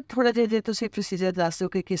 ਉਹਦਾ ਥੋੜ੍ਹਾ ਜਿਹਾ ਜੇ ਤੁਸੀਂ ਪ੍ਰੋਸੀਜਰ ਦੱਸ ਦਿਓ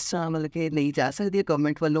ਕਿ ਕਿਸ ਤਰ੍ਹਾਂ ਮਤਲਬ ਕਿ ਲਈ ਜਾ ਸਕਦੀ ਹੈ,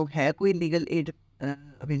 ਗਵਰਨਮੈਂਟ ਵੱਲੋਂ ਹੈ ਕੋਈ ਲੀਗਲ ਏਡ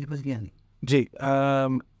ਅਵੇਲੇਬਲ ਜਾਂ ਨਹੀਂ? ਜੀ,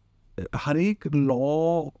 ਹਰੇਕ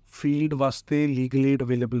ਲਾਅ ਫੀਲਡ ਵਾਸਤੇ ਲੀਗਲ ਏਡ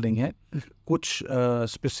ਅਵੇਲੇਬਲ ਨਹੀਂ ਹੈ। ਕੁਛ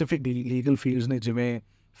ਸਪੈਸੀਫਿਕ ਲੀਗਲ ਫੀਲਡਸ ਨੇ, ਜਿਵੇਂ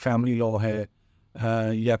ਫੈਮਿਲੀ ਲਾਅ ਹੈ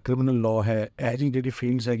ਜਾਂ ਕ੍ਰਿਮੀਨਲ ਲਾਅ ਹੈ, ਇਹ ਜਿਹੀ ਜਿਹੜੀ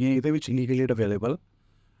ਫੀਲਡਸ ਹੈਗੀਆਂ ਇਹਦੇ ਵਿੱਚ ਲੀਗਲ ਏਡ ਅਵੇਲੇਬਲ।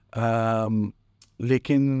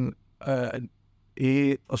 ਲੇਕਿਨ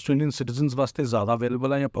ਇਹ ਆਸਟ੍ਰੇਲੀਅਨ ਸਿਟੀਜ਼ਨਸ ਵਾਸਤੇ ਜ਼ਿਆਦਾ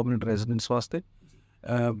ਅਵੇਲੇਬਲ ਹੈ ਜਾਂ ਪਰਮਨੈਂਟ ਰੈਜ਼ੀਡੈਂਟਸ ਵਾਸਤੇ।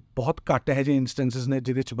 ਬਹੁਤ ਘੱਟ ਇਹੋ ਜਿਹੇ ਇੰਸਟੈਂਸਿਸ ਨੇ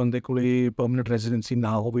ਜਿਹਦੇ 'ਚ ਬੰਦੇ ਕੋਲ ਪਰਮਨੈਂਟ ਰੈਜ਼ੀਡੈਂਸੀ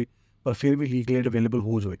ਨਾ ਹੋਵੇ ਪਰ ਫਿਰ ਵੀ ਲੀਗਲ ਏਡ ਅਵੇਲੇਬਲ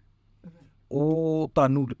ਹੋ ਜਾਵੇ। ਉਹ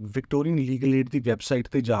ਤੁਹਾਨੂੰ ਵਿਕਟੋਰੀਅਨ ਲੀਗਲ ਏਡ ਦੀ ਵੈਬਸਾਈਟ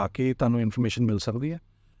 'ਤੇ ਜਾ ਕੇ ਤੁਹਾਨੂੰ ਇਨਫੋਰਮੇਸ਼ਨ ਮਿਲ ਸਕਦੀ ਹੈ।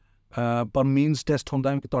 ਪਰ ਮੀਨਸ ਟੈਸਟ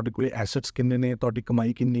ਹੁੰਦਾ ਹੈ ਕਿ ਤੁਹਾਡੇ ਕੋਲ ਐਸੈਟਸ ਕਿੰਨੇ ਨੇ, ਤੁਹਾਡੀ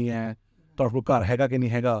ਕਮਾਈ ਕਿੰਨੀ ਹੈ, ਤੁਹਾਡੇ ਕੋਲ ਘਰ ਹੈਗਾ ਕਿ ਨਹੀਂ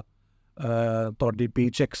ਹੈਗਾ, ਤੁਹਾਡੀ ਪੇ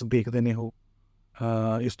ਚੈੱਕਸ ਦੇਖਦੇ ਨੇ ਉਹ,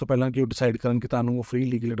 ਇਸ ਤੋਂ ਪਹਿਲਾਂ ਕਿ ਉਹ ਡਿਸਾਈਡ ਕਰਨ ਕਿ ਤੁਹਾਨੂੰ ਉਹ ਫ੍ਰੀ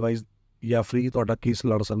ਲੀਗਲ ਐਡਵਾਈਸ ਜਾਂ ਫ੍ਰੀ ਤੁਹਾਡਾ ਕੇਸ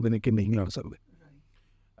ਲੜ ਸਕਦੇ ਨੇ ਕਿ ਨਹੀਂ ਲੜ ਸਕਦੇ।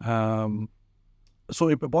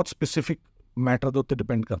 ਸੋ ਇਹ ਬਹੁਤ ਸਪੈਸੀਫਿਕ ਮੈਟਰ ਦੇ ਉੱਤੇ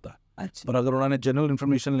ਡਿਪੈਂਡ ਕਰਦਾ। ਪਰ ਅਗਰ ਉਹਨਾਂ ਨੇ ਜਨਰਲ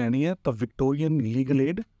ਇਨਫੋਰਮੇਸ਼ਨ ਲੈਣੀ ਹੈ ਤਾਂ ਵਿਕਟੋਰੀਅਨ ਲੀਗਲ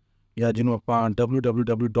ਏਡ, ਜਾਂ ਜਿਹਨੂੰ ਆਪਾਂ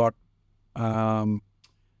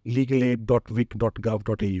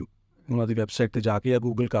www.legalaid.vic.gov.au ਉਹਨਾਂ ਦੀ ਵੈਬਸਾਈਟ 'ਤੇ ਜਾ ਕੇ ਜਾਂ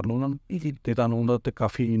ਗੂਗਲ ਕਰ ਲਓ ਉਹਨਾਂ ਨੂੰ, ਅਤੇ ਤੁਹਾਨੂੰ ਉਹਨਾਂ ਉੱਤੇ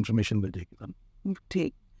ਕਾਫੀ ਇਨਫੋਰਮੇਸ਼ਨ ਮਿਲ ਜਾਏਗੀ ਤੁਹਾਨੂੰ।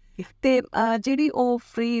 ਠੀਕ। ਅਤੇ ਜਿਹੜੀ ਉਹ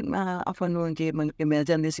ਫ੍ਰੀ ਆਪਾਂ ਨੂੰ ਜੇ ਮਤਲਬ ਕਿ ਮਿਲ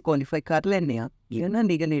ਜਾਂਦੀ, ਅਸੀਂ ਕੁਆਲੀਫਾਈ ਕਰ ਲੈਂਦੇ ਹਾਂ ਹੈ ਨਾ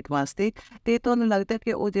ਲੀਗਲ ਏਡ ਵਾਸਤੇ, ਅਤੇ ਤੁਹਾਨੂੰ ਲੱਗਦਾ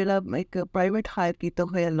ਕਿ ਉਹ ਜਿਹੜਾ ਇੱਕ ਪ੍ਰਾਈਵੇਟ ਹਾਇਰ ਕੀਤਾ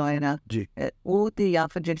ਹੋਇਆ ਲਾਇਰ ਆ ਜੀ, ਉਹ ਅਤੇ ਜਾਂ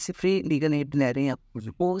ਫਿਰ ਜਿਹੜੀ ਅਸੀਂ ਫ੍ਰੀ ਲੀਗਲ ਏਡ ਲੈ ਰਹੇ ਹਾਂ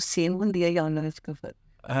ਉਹ ਸੇਮ ਹੁੰਦੀ ਹੈ ਜਾਂ ਉਹਨਾਂ ਵਿੱਚ ਕੋਈ?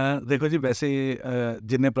 ਦੇਖੋ ਜੀ, ਵੈਸੇ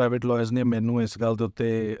ਜਿੰਨੇ ਪ੍ਰਾਈਵੇਟ ਲਾਇਰਸ ਨੇ ਮੈਨੂੰ ਇਸ ਗੱਲ ਦੇ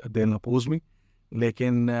ਉੱਤੇ ਦੇ ਅਪੋਜ਼ ਮੀ,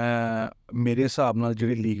 ਲੇਕਿਨ ਮੇਰੇ ਹਿਸਾਬ ਨਾਲ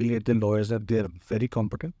ਜਿਹੜੇ ਲੀਗਲ ਏਡ ਦੇ ਲਾਇਰਸ ਹੈ they are very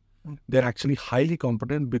competent, they are actually highly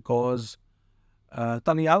competent. Because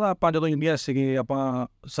ਤੁਹਾਨੂੰ ਯਾਦ ਆ ਆਪਾਂ ਜਦੋਂ ਇੰਡੀਆ ਸੀਗੇ, ਆਪਾਂ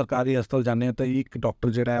ਸਰਕਾਰੀ ਹਸਪਤਾਲ ਜਾਂਦੇ ਹਾਂ ਤਾਂ ਇੱਕ ਡਾਕਟਰ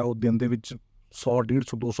ਜਿਹੜਾ ਹੈ ਉਹ ਦਿਨ ਦੇ ਵਿੱਚ 100,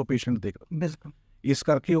 150, 200 ਪੇਸ਼ੈਂਟ ਦੇਖਦਾ। ਬਿਲਕੁਲ। ਇਸ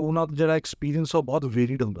ਕਰਕੇ ਉਹਨਾਂ ਦਾ ਜਿਹੜਾ ਐਕਸਪੀਰੀਅੰਸ ਉਹ ਬਹੁਤ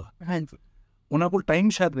ਵੇਰੀਡ ਹੁੰਦਾ। ਹਾਂਜੀ। ਉਹਨਾਂ ਕੋਲ ਟਾਈਮ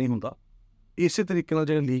ਸ਼ਾਇਦ ਨਹੀਂ ਹੁੰਦਾ। ਇਸੇ ਤਰੀਕੇ ਨਾਲ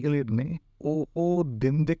ਜਿਹੜੇ ਲੀਗਲ ਏਡ ਨੇ ਉਹ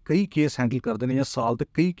ਦਿਨ ਦੇ ਕਈ ਕੇਸ ਹੈਂਡਲ ਕਰਦੇ ਨੇ ਜਾਂ ਸਾਲ ਦੇ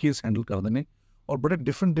ਕਈ ਕੇਸ ਹੈਂਡਲ ਕਰਦੇ ਨੇ, ਔਰ ਬੜੇ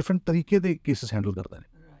ਡਿਫਰੈਂਟ ਤਰੀਕੇ ਦੇ ਕੇਸਿਸ ਹੈਂਡਲ ਕਰਦੇ ਨੇ।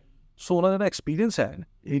 ਸੋ ਉਹਨਾਂ ਦਾ ਜਿਹੜਾ ਐਕਸਪੀਰੀਅੰਸ ਹੈ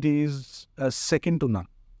ਇਟ ਇਜ਼ ਸੈਕਿੰਡ ਟੂ ਨਨ।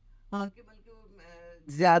 ਹਾਂ, ਕਿ ਬਲਕਿ ਉਹ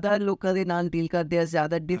ਜ਼ਿਆਦਾ ਲੋਕਾਂ ਦੇ ਨਾਲ ਡੀਲ ਕਰਦੇ ਆ,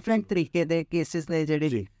 ਜ਼ਿਆਦਾ ਡਿਫਰੈਂਟ ਤਰੀਕੇ ਦੇ ਕੇਸਿਸ ਨੇ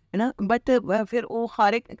ਜਿਹੜੇ, ਹੈ ਨਾ। ਬਟ ਫਿਰ ਉਹ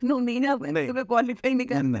ਹਰ ਇੱਕ ਨੂੰ ਨਹੀਂ ਨਾ ਕੁਆਲੀਫਾਈ ਨਹੀਂ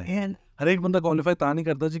ਕਰਦੇ। ਹਰੇਕ ਬੰਦਾ ਕੁਆਲੀਫਾਈ ਤਾਂ ਨਹੀਂ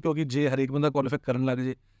ਕਰਦਾ ਜੀ, ਕਿਉਂਕਿ ਜੇ ਹਰੇਕ ਬੰਦਾ ਕੁਆਲੀਫਾਈ ਕਰਨ ਲੱਗ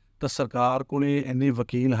ਜੇ ਤਾਂ ਸਰਕਾਰ ਕੋਲ ਇੰਨੇ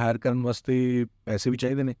ਵਕੀਲ ਹਾਇਰ ਕਰਨ ਵਾਸਤੇ ਪੈਸੇ ਵੀ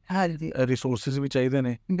ਚਾਹੀਦੇ ਨੇ, ਰਿਸੋਰਸਿਸ ਵੀ ਚਾਹੀਦੇ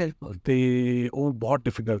ਨੇ, ਬਿਲਕੁਲ, ਅਤੇ ਉਹ ਬਹੁਤ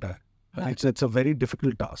ਡਿਫੀਕਲਟ ਹੈ। It's a very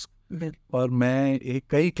difficult task. ਔਰ ਮੈਂ ਇਹ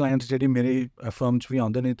ਕਈ ਕਲਾਇੰਟਸ ਜਿਹੜੇ ਮੇਰੇ ਫਰਮ 'ਚ ਵੀ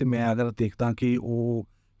ਆਉਂਦੇ ਨੇ, ਅਤੇ ਮੈਂ ਅਗਰ ਦੇਖਦਾ ਕਿ ਉਹ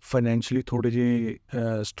ਫਾਈਨੈਂਸ਼ੀਅਲੀ ਥੋੜ੍ਹੇ ਜਿਹੇ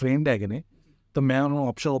ਸਟ੍ਰੇਨਡ ਹੈਗੇ ਨੇ, ਤਾਂ ਮੈਂ ਉਹਨਾਂ ਨੂੰ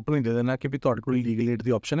ਆਪਸ਼ਨ ਓਪਨ ਹੀ ਦੇ ਦੇਣਾ ਕਿ ਵੀ ਤੁਹਾਡੇ ਕੋਲ ਲੀਗਲ ਏਡ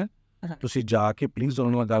ਦੀ ਆਪਸ਼ਨ ਹੈ, ਤੁਸੀਂ ਜਾ ਕੇ ਪਲੀਜ਼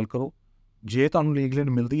ਉਹਨਾਂ ਨਾਲ ਗੱਲ ਕਰੋ। ਜੇ ਤੁਹਾਨੂੰ ਲੀਗਲ ਏਡ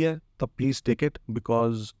ਮਿਲਦੀ ਹੈ ਤਾਂ ਪਲੀਜ਼ ਟੇਕ ਇਟ,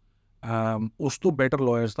 ਬਿਕੋਜ਼ ਉਸ ਤੋਂ ਬੈਟਰ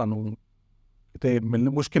ਲਾਇਰਸ ਤੁਹਾਨੂੰ ਕਿਤੇ ਮਿਲਣੇ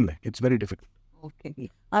ਮੁਸ਼ਕਿਲ ਨੇ। It's very difficult. ਓਕੇ।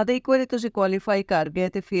 ਤਾਂ ਇੱਕ ਵਾਰੀ ਤੁਸੀਂ ਕੁਆਲੀਫਾਈ ਕਰ ਗਏ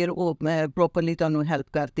ਅਤੇ ਫਿਰ ਉਹ ਪ੍ਰੋਪਰਲੀ ਤੁਹਾਨੂੰ ਹੈਲਪ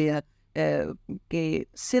ਕਰਦੇ ਆ ਕਿ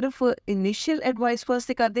ਸਿਰਫ ਇਨੀਸ਼ੀਅਲ ਐਡਵਾਈਸ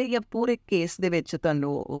ਵਾਸਤੇ ਕਰਦੇ ਜਾਂ ਪੂਰੇ ਕੇਸ ਦੇ ਵਿੱਚ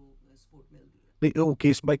ਤੁਹਾਨੂੰ ਸਪੋਰਟ ਮਿਲਦੀ ਹੈ? ਨਹੀਂ, ਉਹ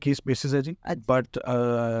ਕੇਸ ਬਾਈ ਕੇਸ ਬੇਸਿਸ ਹੈ ਜੀ, ਬਟ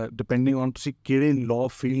ਡਿਪੈਂਡਿੰਗ ਔਨ ਤੁਸੀਂ ਕਿਹੜੇ ਲਾਅ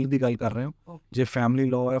ਫੀਲਡ ਦੀ ਗੱਲ ਕਰ ਰਹੇ ਹੋ। ਜੇ ਫੈਮਿਲੀ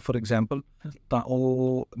ਲਾਅ ਹੈ ਫੋਰ ਐਗਜ਼ਾਮਪਲ, ਤਾਂ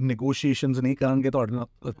ਉਹ ਨੈਗੋਸ਼ੀਏਸ਼ਨਸ ਨਹੀਂ ਕਰਨਗੇ ਤੁਹਾਡੇ ਨਾਲ,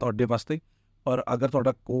 ਤੁਹਾਡੇ ਵਾਸਤੇ। ਔਰ ਅਗਰ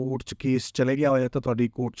ਤੁਹਾਡਾ ਕੋਰਟ 'ਚ ਕੇਸ ਚਲੇ ਗਿਆ ਹੋਇਆ ਤਾਂ ਤੁਹਾਡੀ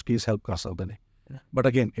ਕੋਰਟ 'ਚ ਕੇਸ ਹੈਲਪ ਕਰ ਸਕਦੇ ਨੇ। But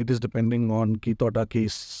again it is depending on ਕਿ ਤੁਹਾਡਾ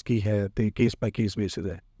ਕੇਸ ਕੀ ਹੈ, ਅਤੇ ਕੇਸ ਬਾਈ ਕੇਸ ਬੇਸਿਸ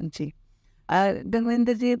ਹੈ ਜੀ।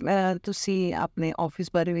 ਦਵਿੰਦਰ ਜੀ, ਤੁਸੀਂ ਆਪਣੇ ਆਫਿਸ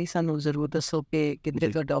ਬਾਰੇ ਵੀ ਸਾਨੂੰ ਜ਼ਰੂਰ ਦੱਸੋ ਕਿ ਕਿੱਥੇ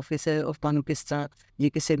ਤੁਹਾਡਾ ਆਫਿਸ ਹੈ, ਔਰ ਤੁਹਾਨੂੰ ਕਿਸ ਤਰ੍ਹਾਂ ਜੇ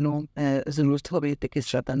ਕਿਸੇ ਨੂੰ ਜ਼ਰੂਰਤ ਹੋਵੇ ਅਤੇ ਕਿਸ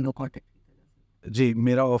ਤਰ੍ਹਾਂ ਤੁਹਾਨੂੰ ਕੰਟੈਕਟ? ਜੀ,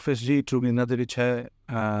 ਮੇਰਾ ਆਫਿਸ ਜੀ ਟਰੂਮੀਨਾ ਦੇ ਵਿੱਚ ਹੈ,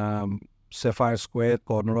 ਸੈਫਾਇਰ Square,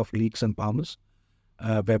 corner of leaks and ਪਾਮਸ।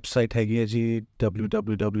 Website ਹੈਗੀ ਹੈ ਜੀ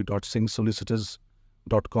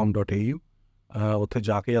www.singhsolicitors.com.au। ਉੱਥੇ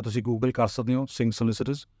ਜਾ ਕੇ ਜਾਂ ਤੁਸੀਂ ਗੂਗਲ ਕਰ ਸਕਦੇ ਹੋ ਸਿੰਘ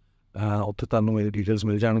ਸੋਲਿਸਿਟਰਸ, ਉੱਥੇ ਤੁਹਾਨੂੰ ਮੇਰੀ ਡੀਟੇਲਸ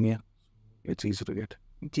ਮਿਲ ਜਾਣਗੀਆਂ। ਇਟਸ ਈਜ਼ੀ ਟੂ ਗੈਟ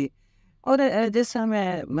ਜੀ। ਔਰ ਜਿਸ ਤਰ੍ਹਾਂ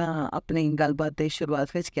ਮੈਂ ਆਪਣੀ ਗੱਲਬਾਤ ਦੇ ਸ਼ੁਰੂਆਤ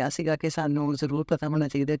ਵਿੱਚ ਕਿਹਾ ਸੀਗਾ ਕਿ ਸਾਨੂੰ ਜ਼ਰੂਰ ਪਤਾ ਹੋਣਾ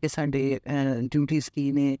ਚਾਹੀਦਾ ਕਿ ਸਾਡੇ ਡਿਊਟੀਜ਼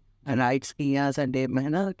ਕੀ ਨੇ, ਰਾਈਟਸ ਕੀ ਆ ਸਾਡੇ, ਹੈ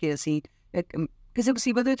ਨਾ, ਕਿ ਅਸੀਂ ਕਿਸੇ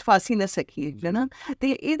ਮੁਸੀਬਤ ਵਿੱਚ ਫਸ ਹੀ ਨਾ ਸਕੀਏ, ਹੈ ਨਾ।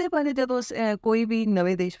 ਅਤੇ ਇਹਦੇ ਬਾਰੇ ਜਦੋਂ ਕੋਈ ਵੀ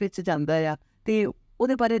ਨਵੇਂ ਦੇਸ਼ ਵਿੱਚ ਜਾਂਦਾ ਆ ਅਤੇ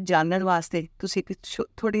ਉਹਦੇ ਬਾਰੇ ਜਾਣਨ ਵਾਸਤੇ ਤੁਸੀਂ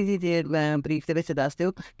ਥੋੜ੍ਹੀ ਜਿਹੀ ਜੇ ਬਰੀਫ ਦੇ ਵਿੱਚ ਦੱਸ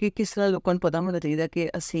ਦਿਓ ਕਿ ਕਿਸ ਤਰ੍ਹਾਂ ਲੋਕਾਂ ਨੂੰ ਪਤਾ ਹੋਣਾ ਚਾਹੀਦਾ ਕਿ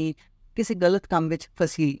ਅਸੀਂ ਕਿਸੇ ਗਲਤ ਕੰਮ ਵਿੱਚ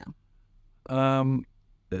ਫਸੀ ਹਾਂ।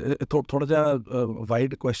 ਥੋੜ੍ਹਾ ਜਿਹਾ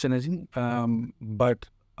ਵਾਈਡ ਕੁਐਸਚਨ ਹੈ ਜੀ, ਬਟ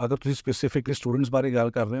ਅਗਰ ਤੁਸੀਂ ਸਪੈਸੀਫਿਕਲੀ ਸਟੂਡੈਂਟਸ ਬਾਰੇ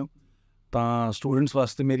ਗੱਲ ਕਰ ਰਹੇ ਹੋ ਤਾਂ ਸਟੂਡੈਂਟਸ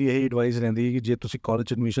ਵਾਸਤੇ ਮੇਰੀ ਇਹੀ ਐਡਵਾਈਸ ਰਹਿੰਦੀ ਹੈ ਕਿ ਜੇ ਤੁਸੀਂ ਕਾਲਜ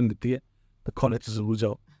 'ਚ ਐਡਮਿਸ਼ਨ ਲਿੱਤੀ ਹੈ ਤਾਂ ਕਾਲਜ ਜ਼ਰੂਰ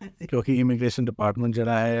ਜਾਓ, ਕਿਉਂਕਿ ਇਮੀਗ੍ਰੇਸ਼ਨ ਡਿਪਾਰਟਮੈਂਟ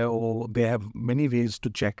ਜਿਹੜਾ ਹੈ ਉਹ ਦੇ ਹੈਵ ਮੈਨੀ ਵੇਜ਼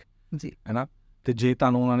ਟੂ ਚੈੱਕ ਜੀ ਹੈ ਨਾ। ਅਤੇ ਜੇ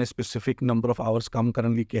ਤੁਹਾਨੂੰ ਉਹਨਾਂ ਨੇ ਸਪੈਸੀਫਿਕ ਨੰਬਰ ਆਫ ਆਵਰਸ ਕੰਮ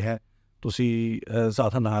ਕਰਨ ਲਈ ਕਿਹਾ, ਤੁਸੀਂ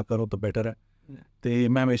ਜ਼ਿਆਦਾ ਨਾ ਕਰੋ ਤਾਂ ਬੈਟਰ ਹੈ। ਅਤੇ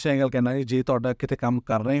ਮੈਂ ਹਮੇਸ਼ਾ ਇਹ ਗੱਲ ਕਹਿੰਦਾ ਕਿ ਜੇ ਤੁਹਾਡਾ ਕਿਤੇ ਕੰਮ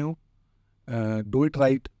ਕਰ ਰਹੇ ਹੋ, do it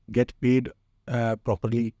right, get paid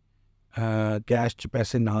properly, cash 'ਚ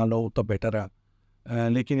ਪੈਸੇ ਨਾ ਲਓ ਤਾਂ ਬੈਟਰ ਆ।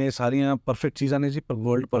 ਲੇਕਿਨ ਇਹ ਸਾਰੀਆਂ ਪਰਫੈਕਟ ਚੀਜ਼ਾਂ ਨੇ ਜੀ, ਪਰ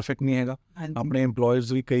ਵਰਲਡ ਪਰਫੈਕਟ ਨਹੀਂ ਹੈਗਾ। ਆਪਣੇ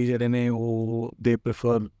ਇੰਪਲੋਇਜ਼ ਵੀ ਕਈ ਜਿਹੜੇ ਨੇ ਉਹ ਦੇ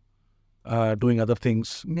ਪ੍ਰੈਫਰ ਡੂਇੰਗ ਅਦਰ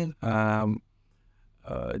ਥਿੰਗਸ।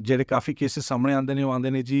 ਜਿਹੜੇ ਕਾਫੀ ਕੇਸਿਸ ਸਾਹਮਣੇ ਆਉਂਦੇ ਨੇ ਉਹ ਆਉਂਦੇ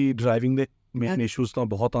ਨੇ ਜੀ ਡਰਾਈਵਿੰਗ ਦੇ ਮੇਨ ਇਸ਼ੂਜ਼ ਤਾਂ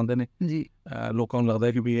ਬਹੁਤ ਆਉਂਦੇ ਨੇ ਜੀ। ਲੋਕਾਂ ਨੂੰ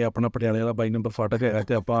ਲੱਗਦਾ ਕਿ ਵੀ ਇਹ ਆਪਣਾ ਪਟਿਆਲੇ ਵਾਲਾ 22 ਨੰਬਰ ਫਾਟਕ ਹੈਗਾ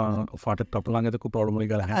ਅਤੇ ਆਪਾਂ ਫਾਟਕ ਟੱਪ ਲਾਂਗੇ ਤਾਂ ਕੋਈ ਪ੍ਰੋਬਲਮ ਨਹੀਂ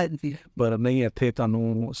ਗੱਲ ਹੈ, ਪਰ ਨਹੀਂ, ਇੱਥੇ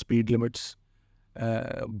ਤੁਹਾਨੂੰ ਸਪੀਡ ਲਿਮਿਟਸ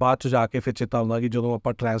ਬਾਅਦ 'ਚ ਜਾ ਕੇ ਫਿਰ ਚੇਤਾ ਆਉਂਦਾ ਕਿ ਜਦੋਂ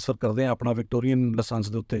ਆਪਾਂ ਟ੍ਰਾਂਸਫਰ ਕਰਦੇ ਹਾਂ ਆਪਣਾ ਵਿਕਟੋਰੀਅਨ ਲਾਇਸੈਂਸ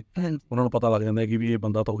ਦੇ ਉੱਤੇ, ਉਹਨਾਂ ਨੂੰ ਪਤਾ ਲੱਗ ਜਾਂਦਾ ਕਿ ਵੀ ਇਹ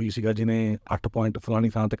ਬੰਦਾ ਤਾਂ ਉਹੀ ਸੀਗਾ ਜਿਹਨੇ 8 ਪੁਆਇੰਟ ਫਲਾਣੀ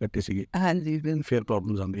ਥਾਂ 'ਤੇ ਕੱਟੇ ਸੀਗੇ। ਫਿਰ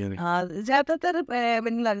ਪ੍ਰੋਬਲਮਸ ਆਉਂਦੀਆਂ ਨੇ। ਹਾਂ, ਜ਼ਿਆਦਾਤਰ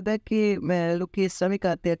ਮੈਨੂੰ ਲੱਗਦਾ ਕਿ ਲੋਕ ਇਸ ਤਰ੍ਹਾਂ ਵੀ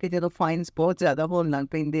ਕਰਦੇ ਆ ਕਿ ਜਦੋਂ ਫਾਈਨਸ ਬਹੁਤ ਜ਼ਿਆਦਾ ਹੋਣ ਲੱਗ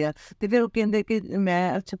ਪੈਂਦੇ ਆ ਅਤੇ ਫਿਰ ਉਹ ਕਹਿੰਦੇ ਕਿ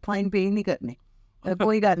ਮੈਂ ਅੱਛਾ ਫਾਈਨ ਪੇ ਨਹੀਂ ਕਰਨੇ,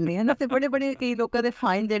 ਕੋਈ ਗੱਲ ਨਹੀਂ ਹੈ ਨਾ। ਅਤੇ ਬੜੇ ਕਈ ਲੋਕਾਂ ਦੇ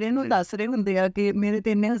ਫਾਈਨ ਜਿਹੜੇ ਨੂੰ ਦੱਸ ਰਹੇ ਹੁੰਦੇ ਆ ਕਿ ਮੇਰੇ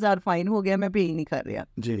 3,000 ਫਾਈਨ ਹੋ ਗਿਆ, ਮੈਂ ਪੇ ਨਹੀਂ ਕਰ ਰਿਹਾ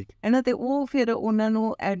ਜੀ, ਹੈ ਨਾ। ਅਤੇ ਉਹ ਫਿਰ ਉਹਨਾਂ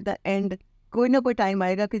ਨੂੰ ਐਟ ਦਾ ਐਂਡ ਕੋਈ ਨਾ ਕੋਈ ਟਾਈਮ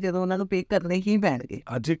ਆਏਗਾ ਕਿ ਜਦੋਂ ਉਹਨਾਂ ਨੂੰ ਪੇ ਕਰਨੇ ਹੀ ਪੈਣਗੇ।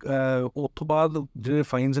 ਅੱਜ ਉਸ ਤੋਂ ਬਾਅਦ ਜਿਹੜੇ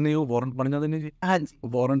ਫਾਈਨਸ ਨੇ ਉਹ ਵਾਰੰਟ ਬਣ ਜਾਂਦੇ ਨੇ ਜੀ। ਹਾਂਜੀ,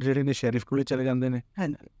 ਵਾਰੰਟ ਜਿਹੜੇ ਨੇ ਸ਼ੈਰਿਫ ਕੋਲ ਚਲੇ ਜਾਂਦੇ ਨੇ।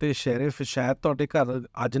 ਹਾਂਜੀ, ਅਤੇ ਸ਼ੈਰਿਫ ਸ਼ਾਇਦ ਤੁਹਾਡੇ ਘਰ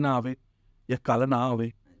ਅੱਜ ਨਾ ਆਵੇ ਜਾਂ ਕੱਲ੍ਹ ਨਾ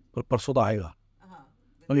ਆਵੇ, ਪਰ ਪਰਸੋਂ ਤਾਂ ਆਏਗਾ।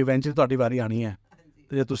 ਇਵੈਂਚੁਅਲੀ ਤੁਹਾਡੀ ਵਾਰੀ ਆਉਣੀ ਹੈ।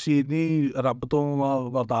 ਅਤੇ ਜੇ ਤੁਸੀਂ ਇੰਨੀ ਰੱਬ ਤੋਂ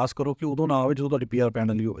ਅਰਦਾਸ ਕਰੋ ਕਿ ਉਦੋਂ ਨਾ ਆਵੇ ਜਦੋਂ ਤੁਹਾਡੀ PR ਪੈਣ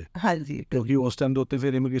ਵਾਲੀ ਹੋਵੇ। ਹਾਂਜੀ, ਕਿਉਂਕਿ ਉਸ ਟਾਈਮ ਦੇ ਉੱਤੇ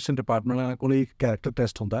ਫਿਰ ਇਮੀਗ੍ਰੇਸ਼ਨ ਡਿਪਾਰਟਮੈਂਟ ਕੋਲ ਇੱਕ ਕੈਰੈਕਟਰ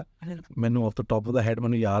ਟੈਸਟ ਹੁੰਦਾ। ਮੈਨੂੰ of the top of the head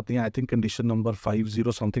ਮੈਨੂੰ ਯਾਦ ਨਹੀਂ, I think condition number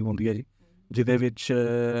 50 something ਹੁੰਦੀ ਹੈ ਜੀ, ਜਿਹਦੇ ਵਿੱਚ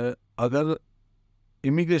ਅਗਰ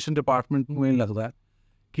ਇਮੀਗ੍ਰੇਸ਼ਨ ਡਿਪਾਰਟਮੈਂਟ ਨੂੰ ਇਹ ਲੱਗਦਾ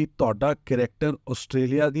ਕਿ ਤੁਹਾਡਾ ਕਰੈਕਟਰ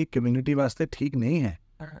ਆਸਟ੍ਰੇਲੀਆ ਦੀ ਕਮਿਊਨਿਟੀ ਵਾਸਤੇ ਠੀਕ ਨਹੀਂ ਹੈ,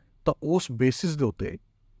 ਤਾਂ ਉਸ ਬੇਸਿਸ ਦੇ ਉੱਤੇ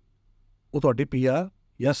ਉਹ ਤੁਹਾਡੀ PR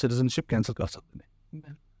ਜਾਂ ਸਿਟੀਜ਼ਨਸ਼ਿਪ ਕੈਂਸਲ ਕਰ ਸਕਦੇ ਨੇ।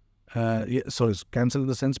 ਸੋਰੀ, ਕੈਂਸਲ ਇਨ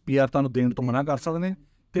ਦਾ ਸੈਂਸ PR ਤੁਹਾਨੂੰ ਦੇਣ ਤੋਂ ਮਨਾ ਕਰ ਸਕਦੇ ਨੇ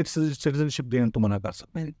ਅਤੇ ਸਿਟੀਜ਼ਨਸ਼ਿਪ ਦੇਣ ਤੋਂ ਮਨਾ ਕਰ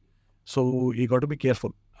ਸਕਦੇ ਨੇ। So you goat to be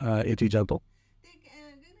careful ਇਹ ਚੀਜ਼ਾਂ ਤੋਂ।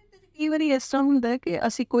 ਕਈ ਵਾਰੀ ਇਸ ਤਰ੍ਹਾਂ ਹੁੰਦਾ ਕਿ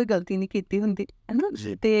ਅਸੀਂ ਕੋਈ ਗਲਤੀ ਨਹੀਂ ਕੀਤੀ ਹੁੰਦੀ ਹੈ ਨਾ,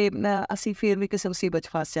 ਅਤੇ ਅਸੀਂ ਫਿਰ ਵੀ ਕਿਸੇ ਮੁਸੀਬਤ 'ਚ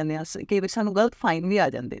ਫਸ ਜਾਂਦੇ ਹਾਂ। ਕਈ ਵਾਰੀ ਸਾਨੂੰ ਗਲਤ ਫਾਈਨ ਵੀ ਆ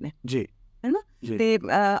ਜਾਂਦੇ ਨੇ ਜੀ, ਹੈ ਨਾ, ਅਤੇ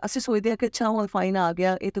ਅਸੀਂ ਸੋਚਦੇ ਹਾਂ ਕਿ ਅੱਛਾ ਹੁਣ ਫਾਈਨ ਆ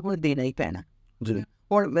ਗਿਆ, ਇਹ ਤਾਂ ਹੁਣ ਦੇਣਾ ਹੀ ਪੈਣਾ ਜੀ।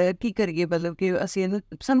 ਹੁਣ ਕੀ ਕਰੀਏ, ਮਤਲਬ ਕਿ ਅਸੀਂ ਇਹਨੂੰ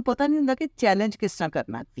ਸਾਨੂੰ ਪਤਾ ਨਹੀਂ ਹੁੰਦਾ ਕਿ ਚੈਲੰਜ ਕਿਸ ਤਰ੍ਹਾਂ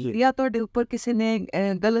ਕਰਨਾ। ਜਾਂ ਤੁਹਾਡੇ ਉੱਪਰ ਕਿਸੇ ਨੇ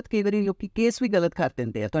ਗਲਤ, ਕਈ ਵਾਰੀ ਲੋਕ ਕੇਸ ਵੀ ਗਲਤ ਕਰ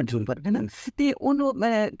ਦਿੰਦੇ ਆ ਤੁਹਾਡੇ ਉੱਪਰ, ਹੈ ਨਾ, ਅਤੇ ਉਹਨੂੰ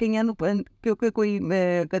ਕਈਆਂ ਨੂੰ ਕਿਉਂਕਿ ਕੋਈ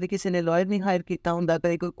ਕਦੇ ਕਿਸੇ ਨੇ ਲਾਇਰ ਨਹੀਂ ਹਾਇਰ ਕੀਤਾ ਹੁੰਦਾ,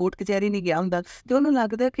 ਕਦੇ ਕੋਈ ਕੋਰਟ ਕਚਹਿਰੀ ਨਹੀਂ ਗਿਆ ਹੁੰਦਾ, ਅਤੇ ਉਹਨੂੰ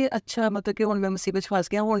ਲੱਗਦਾ ਕਿ ਅੱਛਾ ਮਤਲਬ ਕਿ ਹੁਣ ਮੈਂ ਮੁਸੀਬਤ 'ਚ ਫਸ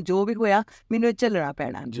ਗਿਆ, ਹੁਣ ਜੋ ਵੀ ਹੋਇਆ ਮੈਨੂੰ ਇਹ ਝੱਲਣਾ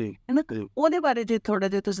ਪੈਣਾ ਜੀ, ਹੈ ਨਾ। ਉਹਦੇ ਬਾਰੇ ਜੇ ਥੋੜ੍ਹਾ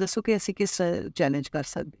ਜਿਹਾ ਤੁਸੀਂ ਦੱਸੋ ਕਿ ਅਸੀਂ ਕਿਸ ਚੈਲੰਜ ਕਰ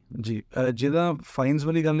ਸਕਦੇ ਜੀ। ਜਿਹਦਾ ਫਾਈਨਸ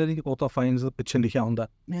ਵਾਲੀ ਗੱਲ ਹੈ ਜੀ, ਉਹ ਤਾਂ ਫਾਈਨਸ ਪਿੱਛੇ ਲਿਖਿਆ ਹੁੰਦਾ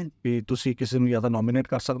ਵੀ ਤੁਸੀਂ ਕਿਸੇ ਨੂੰ ਜਾਂ ਤਾਂ ਨੋਮੀਨੇਟ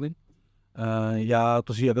ਕਰ ਸਕਦੇ ਜਾਂ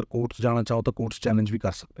ਤੁਸੀਂ ਅਗਰ ਕੋਰਟ 'ਚ ਜਾਣਾ ਚਾਹੋ ਤਾਂ ਕੋਰਟ 'ਚ ਚੈਲੰਜ ਵੀ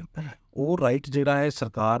ਕਰ ਸਕਦੇ ਹੋ। ਉਹ ਰਾਈਟ ਜਿਹੜਾ ਹੈ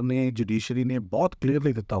ਸਰਕਾਰ ਨੇ, ਜੁਡੀਸ਼ਰੀ ਨੇ ਬਹੁਤ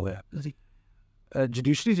ਕਲੀਅਰਲੀ ਦਿੱਤਾ ਹੋਇਆ ਜੀ।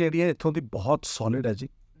 ਜੁਡੀਸ਼ਰੀ ਜਿਹੜੀ ਹੈ ਇੱਥੋਂ ਦੀ ਬਹੁਤ ਸੋਲਿਡ ਹੈ ਜੀ।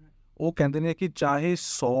 ਉਹ ਕਹਿੰਦੇ ਨੇ ਕਿ ਚਾਹੇ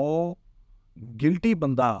 100 ਗਿਲਟੀ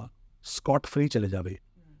ਬੰਦਾ ਸਕਾਟ ਫਰੀ ਚਲੇ ਜਾਵੇ,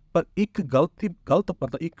 ਪਰ ਇੱਕ ਗਲਤ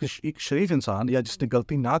ਬੰਦਾ, ਇੱਕ ਸ਼ਰੀਫ ਇਨਸਾਨ ਜਾਂ ਜਿਸਨੇ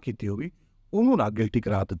ਗਲਤੀ ਨਾ ਕੀਤੀ ਹੋਵੇ, ਉਹਨੂੰ ਨਾ ਗਿਲਟੀ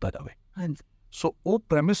ਕਰਾ ਦਿੱਤਾ ਜਾਵੇ। ਸੋ ਉਹ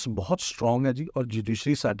ਪ੍ਰੈਮਿਸ ਬਹੁਤ ਸਟਰੋਂਗ ਹੈ ਜੀ, ਔਰ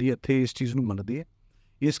ਜੁਡੀਸ਼ਰੀ ਸਾਡੀ ਇੱਥੇ ਇਸ ਚੀਜ਼ ਨੂੰ ਮੰਨਦੀ ਹੈ।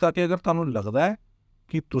 ਇਸ ਕਰਕੇ ਅਗਰ ਤੁਹਾਨੂੰ ਲੱਗਦਾ ਹੈ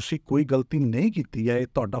ਕਿ ਤੁਸੀਂ ਕੋਈ ਗਲਤੀ ਨਹੀਂ ਕੀਤੀ ਹੈ, ਇਹ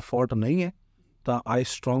ਤੁਹਾਡਾ ਫਾਲਟ ਨਹੀਂ ਹੈ, ਤਾਂ ਆਈ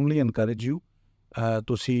ਸਟਰੋਂਗਲੀ ਐਨਕਰੇਜ ਯੂ,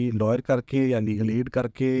 ਤੁਸੀਂ ਲਾਇਰ ਕਰਕੇ ਜਾਂ ਲੀਗਲ ਏਡ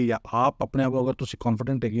ਕਰਕੇ ਜਾਂ ਆਪ ਆਪਣੇ ਆਪ, ਅਗਰ ਤੁਸੀਂ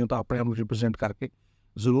ਕੌਨਫੀਡੈਂਟ ਹੈਗੇ ਹੋ ਤਾਂ ਆਪਣੇ ਆਪ ਨੂੰ ਰਿਪਰੈਜ਼ੈਂਟ ਕਰਕੇ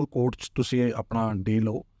ਜ਼ਰੂਰ ਕੋਰਟ 'ਚ ਤੁਸੀਂ ਆਪਣਾ ਡੇ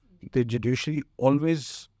ਲਓ, ਅਤੇ ਜੁਡੀਸ਼ਰੀ ਆਲਵੇਜ਼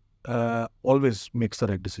ਮੇਕਸ ਦ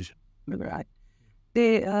ਰਾਈਟ ਡਿਸੀਜਨ।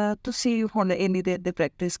 ਅਤੇ ਤੁਸੀਂ ਹੁਣ ਇੰਨੀ ਦੇਰ ਦੇ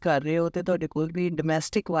ਪ੍ਰੈਕਟਿਸ ਕਰ ਰਹੇ ਹੋ ਅਤੇ ਤੁਹਾਡੇ ਕੋਲ ਵੀ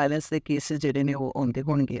ਡੋਮੈਸਟਿਕ ਵਾਇਲੈਂਸ ਦੇ ਕੇਸਿਸ ਜਿਹੜੇ ਨੇ ਉਹ ਆਉਂਦੇ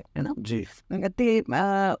ਹੋਣਗੇ, ਹੈ ਨਾ ਜੀ। ਅਤੇ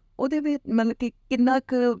ਉਹਦੇ ਵਿੱਚ ਮਤਲਬ ਕਿ ਕਿੰਨਾ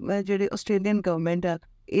ਕੁ ਜਿਹੜੇ ਆਸਟ੍ਰੇਲੀਅਨ ਗਵਰਨਮੈਂਟ ਆ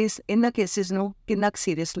ਇਹਨਾਂ ਕੇਸਿਸ ਨੂੰ ਕਿੰਨਾ ਕੁ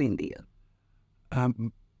ਸੀਰੀਅਸ ਲੈਂਦੀ ਆ?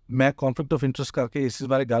 ਮੈਂ ਕੌਨਫਲਿਕਟ ਆਫ ਇੰਟਰਸਟ ਕਰਕੇ ਇਸ ਚੀਜ਼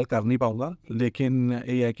ਬਾਰੇ ਗੱਲ ਕਰ ਨਹੀਂ ਪਾਊਂਗਾ, ਲੇਕਿਨ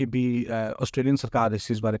ਇਹ ਹੈ ਕਿ ਵੀ ਆਸਟ੍ਰੇਲੀਅਨ ਸਰਕਾਰ ਇਸ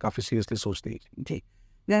ਚੀਜ਼ ਬਾਰੇ ਕਾਫੀ ਸੀਰੀਅਸਲੀ ਸੋਚਦੀ ਹੈ ਜੀ।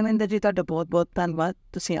 ਜੈਮਿੰਦਰ ਜੀ, ਤੁਹਾਡਾ ਬਹੁਤ ਬਹੁਤ ਧੰਨਵਾਦ।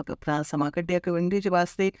 ਤੁਸੀਂ ਆਪਣਾ ਸਮਾਂ ਕੱਢਿਆ ਕਮਿਊਨਿਟੀ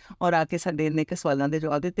ਵਾਸਤੇ ਔਰ ਆ ਕੇ ਸਾਡੇ ਇੰਨੇ ਕੁ ਸਵਾਲਾਂ ਦੇ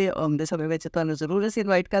ਜਵਾਬ ਦਿੱਤੇ। ਆਉਂਦੇ ਸਮੇਂ ਵਿੱਚ ਤੁਹਾਨੂੰ ਜ਼ਰੂਰ ਅਸੀਂ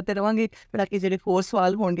ਇਨਵਾਈਟ ਕਰਦੇ ਰਹਾਂਗੇ ਤਾਂ ਕਿ ਜਿਹੜੇ ਹੋਰ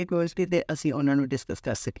ਸਵਾਲ ਹੋਣਗੇ ਕਮਿਊਨਿਟੀ ਦੇ ਅਸੀਂ ਉਹਨਾਂ ਨੂੰ ਡਿਸਕਸ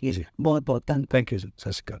ਕਰ ਸਕੀਏ। ਬਹੁਤ ਬਹੁਤ ਧੰਨਵਾਦ। ਥੈਂਕ ਯੂ ਜੀ।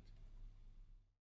 ਸਤਿ ਸ਼੍ਰੀ ਅਕਾਲ।